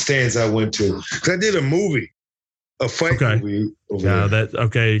 Which one of the stands I went to? Because I did a fight movie. Yeah,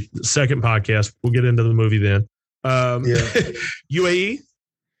 okay. Second podcast. We'll get into the movie then. UAE?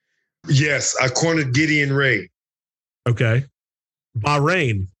 Yes, I cornered Gideon Ray. Okay.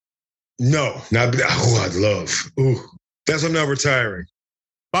 Bahrain? No, not. Oh, I'd love. Ooh, that's why I'm not retiring.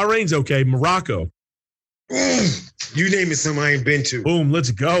 Bahrain's okay. Morocco? You name it, something I ain't been to. Boom,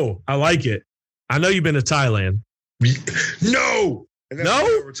 let's go. I like it. I know you've been to Thailand. No.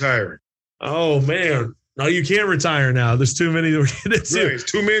 No? Retiring. Oh, man. No, you can't retire now. There's too many that we're getting into. Right, it's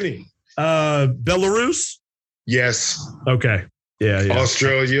too many. Belarus? Yes. Okay. Yeah.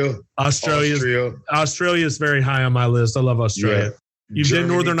 Australia is very high on my list. I love Australia. Yeah. You've been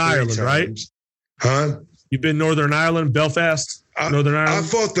Northern Ireland, right? Huh? You've been Northern Ireland, Belfast, Northern Ireland? I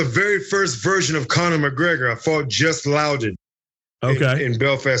fought the very first version of Conor McGregor. I fought Just Loudon in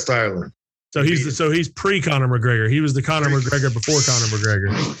Belfast, Ireland. So he's pre-Conor McGregor. He was the Conor McGregor before Conor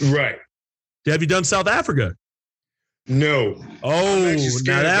McGregor. Right. Have you done South Africa? No. Oh,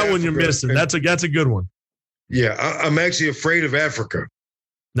 now that one you're missing. That's a good one. Yeah, I'm actually afraid of Africa.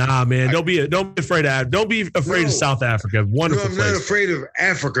 Nah, man, don't be afraid of South Africa. Wonderful I'm place. not afraid of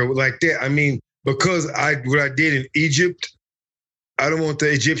Africa like that. I mean, because what I did in Egypt, I don't want the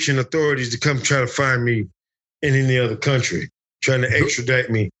Egyptian authorities to come try to find me in any other country, trying to extradite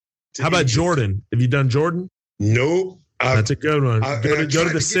me. How about Jordan? Have you done Jordan? Nope. That's a good one. Go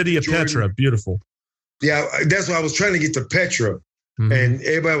to the city of Petra. Beautiful. Yeah, that's why I was trying to get to Petra, and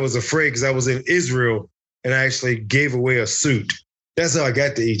everybody was afraid because I was in Israel and I actually gave away a suit. That's how I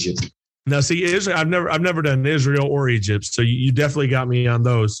got to Egypt. Now, see, Israel, I've never done Israel or Egypt, so you definitely got me on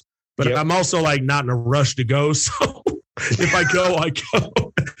those. But I'm also like not in a rush to go, so if I go, I go.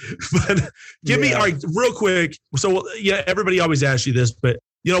 But give me, all right, real quick. So yeah, everybody always asks you this, but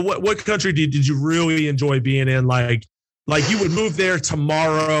you know what country did you really enjoy being in? Like you would move there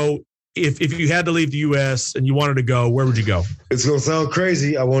tomorrow if you had to leave the U.S. and you wanted to go. Where would you go? It's gonna sound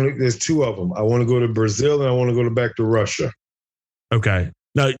crazy. There's two of them. I want to go to Brazil and I want to go back to Russia. Okay.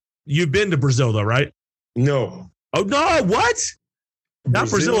 Now, you've been to Brazil, though, right? No. Oh, no. What? Not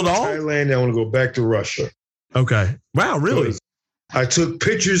Brazil at all? Thailand. I want to go back to Russia. Okay. Wow, really? I took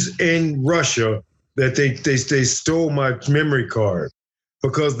pictures in Russia that they stole my memory card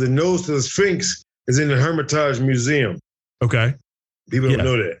because the nose to the Sphinx is in the Hermitage Museum. Okay. People don't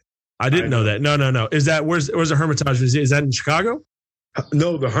know that. I didn't know that. No. Is that where's the Hermitage Museum? Is that in Chicago?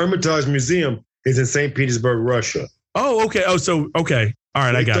 No, the Hermitage Museum is in St. Petersburg, Russia. Oh, okay. Oh, so, okay. All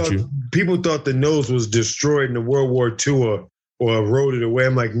right, I got you. People thought the nose was destroyed in the World War II or eroded away.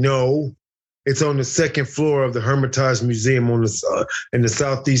 I'm like, no. It's on the second floor of the Hermitage Museum in the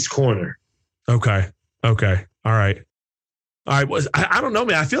southeast corner. Okay. All right. Well, I don't know,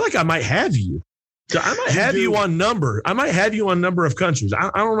 man. I feel like I might have you. I might have you on number. I might have you on number of countries. I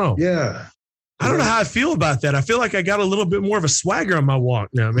don't know. Yeah. I don't know how I feel about that. I feel like I got a little bit more of a swagger on my walk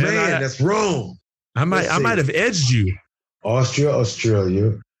now, man. That's wrong. I might have edged you. Austria,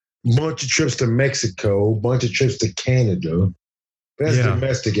 Australia, bunch of trips to Mexico, bunch of trips to Canada. That's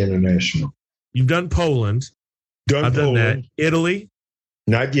domestic, international. You've done Poland. I've done that. Italy?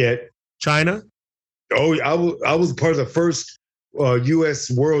 Not yet. China? Oh, I was part of the first U.S.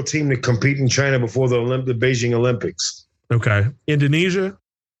 world team to compete in China before the Beijing Olympics. Okay. Indonesia?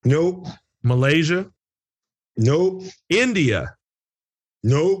 Nope. Malaysia? Nope. India?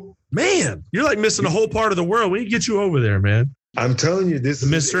 Nope. Man, you're like missing a whole part of the world. We need to get you over there, man. I'm telling you, this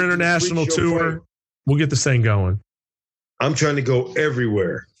is Mr. International Tour. We'll get this thing going. I'm trying to go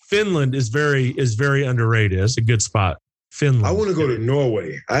everywhere. Finland is very underrated. It's a good spot. Finland. I want to go to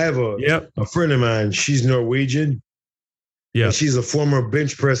Norway. I have a friend of mine. She's Norwegian. Yeah. She's a former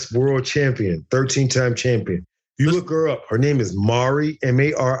bench press world champion, 13-time champion. You look her up. Her name is Mari,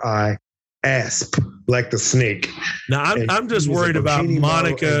 Mari Asp, like the snake. Now I'm just worried about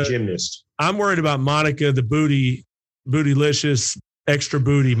Monica. Gymnast. I'm worried about Monica, the bootylicious, extra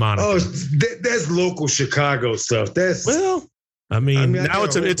booty Monica. Oh, that's local Chicago stuff. I mean now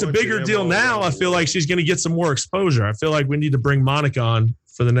it's a bigger deal now. I feel like she's going to get some more exposure. I feel like we need to bring Monica on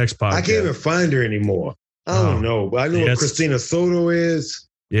for the next podcast. I can't even find her anymore. I don't know, but I know what Christina Soto is.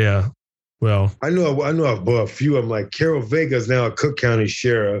 Yeah. Well, I know a few of them. Like Carol Vega is now a Cook County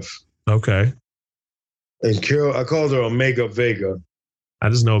sheriff. Okay. And Carol, I called her Omega Vega. I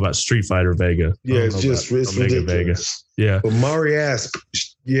just know about Street Fighter Vega. Yeah, it's ridiculous. Vega. Yeah. But Mari Asp,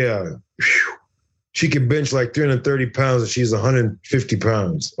 she can bench like 330 pounds and she's 150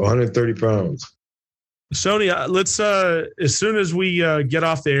 pounds, 130 pounds. Shonie, let's as soon as we get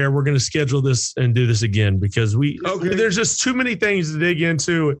off the air, we're going to schedule this and do this again because there's just too many things to dig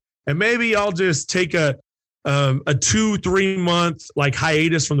into, and maybe I'll just take a 2-3 month like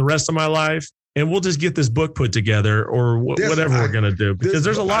hiatus from the rest of my life, and we'll just get this book put together or whatever we're going to do because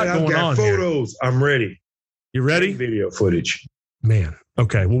there's a lot going on. Photos, here. I'm ready. You ready? Video footage, man.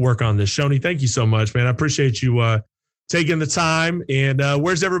 Okay, we'll work on this. Shonie, thank you so much, man. I appreciate you taking the time. And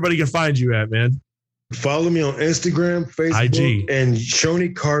where's everybody going to find you at, man? Follow me on Instagram, Facebook, IG. and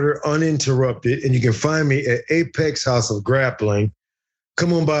Shonie Carter Uninterrupted. And you can find me at Apex House of Grappling.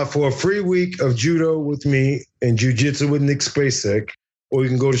 Come on by for a free week of judo with me and jiu-jitsu with Nick Spacek. Or you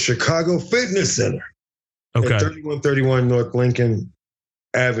can go to Chicago Fitness Center at 3131 North Lincoln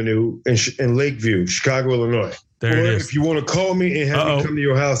Avenue in Lakeview, Chicago, Illinois. There it is. If you want to call me and have me come to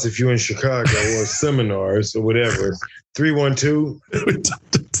your house if you're in Chicago or seminars or whatever, 312.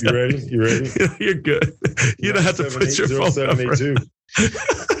 You ready? You're good. You don't have to put your phone number.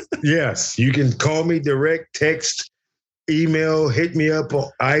 Yes, you can call me, direct, text, email, hit me up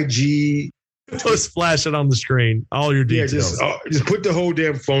on IG. Let's flash it on the screen. All your details. Yeah, just put the whole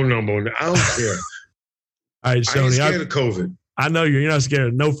damn phone number on there. I don't care. All right, Shonie. I'm scared of COVID. I know you're not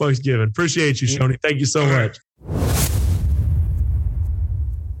scared. No fucks given. Appreciate you, Shonie. Thank you so much.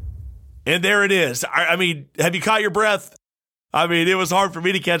 And there it is. I mean, have you caught your breath? I mean, it was hard for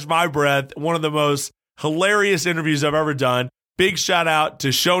me to catch my breath. One of the most hilarious interviews I've ever done. Big shout out to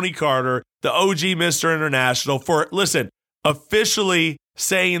Shonie Carter, the OG Mr. International, for, officially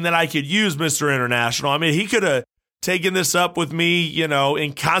saying that I could use Mr. International. I mean, he could have taken this up with me, in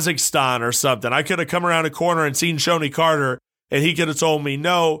Kazakhstan or something. I could have come around a corner and seen Shonie Carter, and he could have told me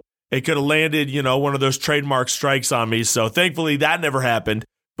no. It could have landed, one of those trademark strikes on me. So thankfully that never happened.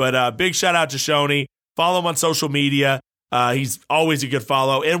 But big shout out to Shonie. Follow him on social media. He's always a good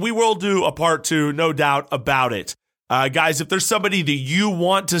follow. And we will do a part 2, no doubt about it. Guys, if there's somebody that you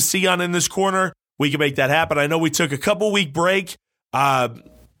want to see on In This Corner, we can make that happen. I know we took a couple-week break.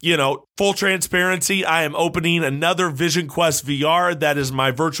 Full transparency, I am opening another Vision Quest VR. That is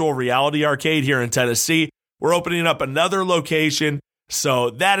my virtual reality arcade here in Tennessee. We're opening up another location. So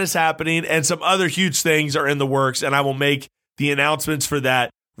that is happening. And some other huge things are in the works. And I will make the announcements for that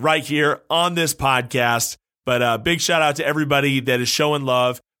right here on this podcast. But big shout out to everybody that is showing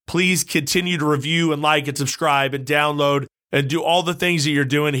love. Please continue to review and like and subscribe and download and do all the things that you're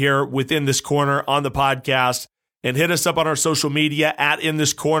doing here within this corner on the podcast. And hit us up on our social media at In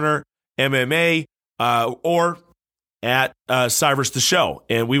This Corner MMA or at Cyrus the Show.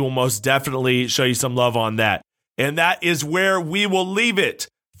 And we will most definitely show you some love on that. And that is where we will leave it.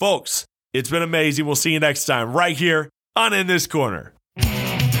 Folks, it's been amazing. We'll see you next time right here on In This Corner.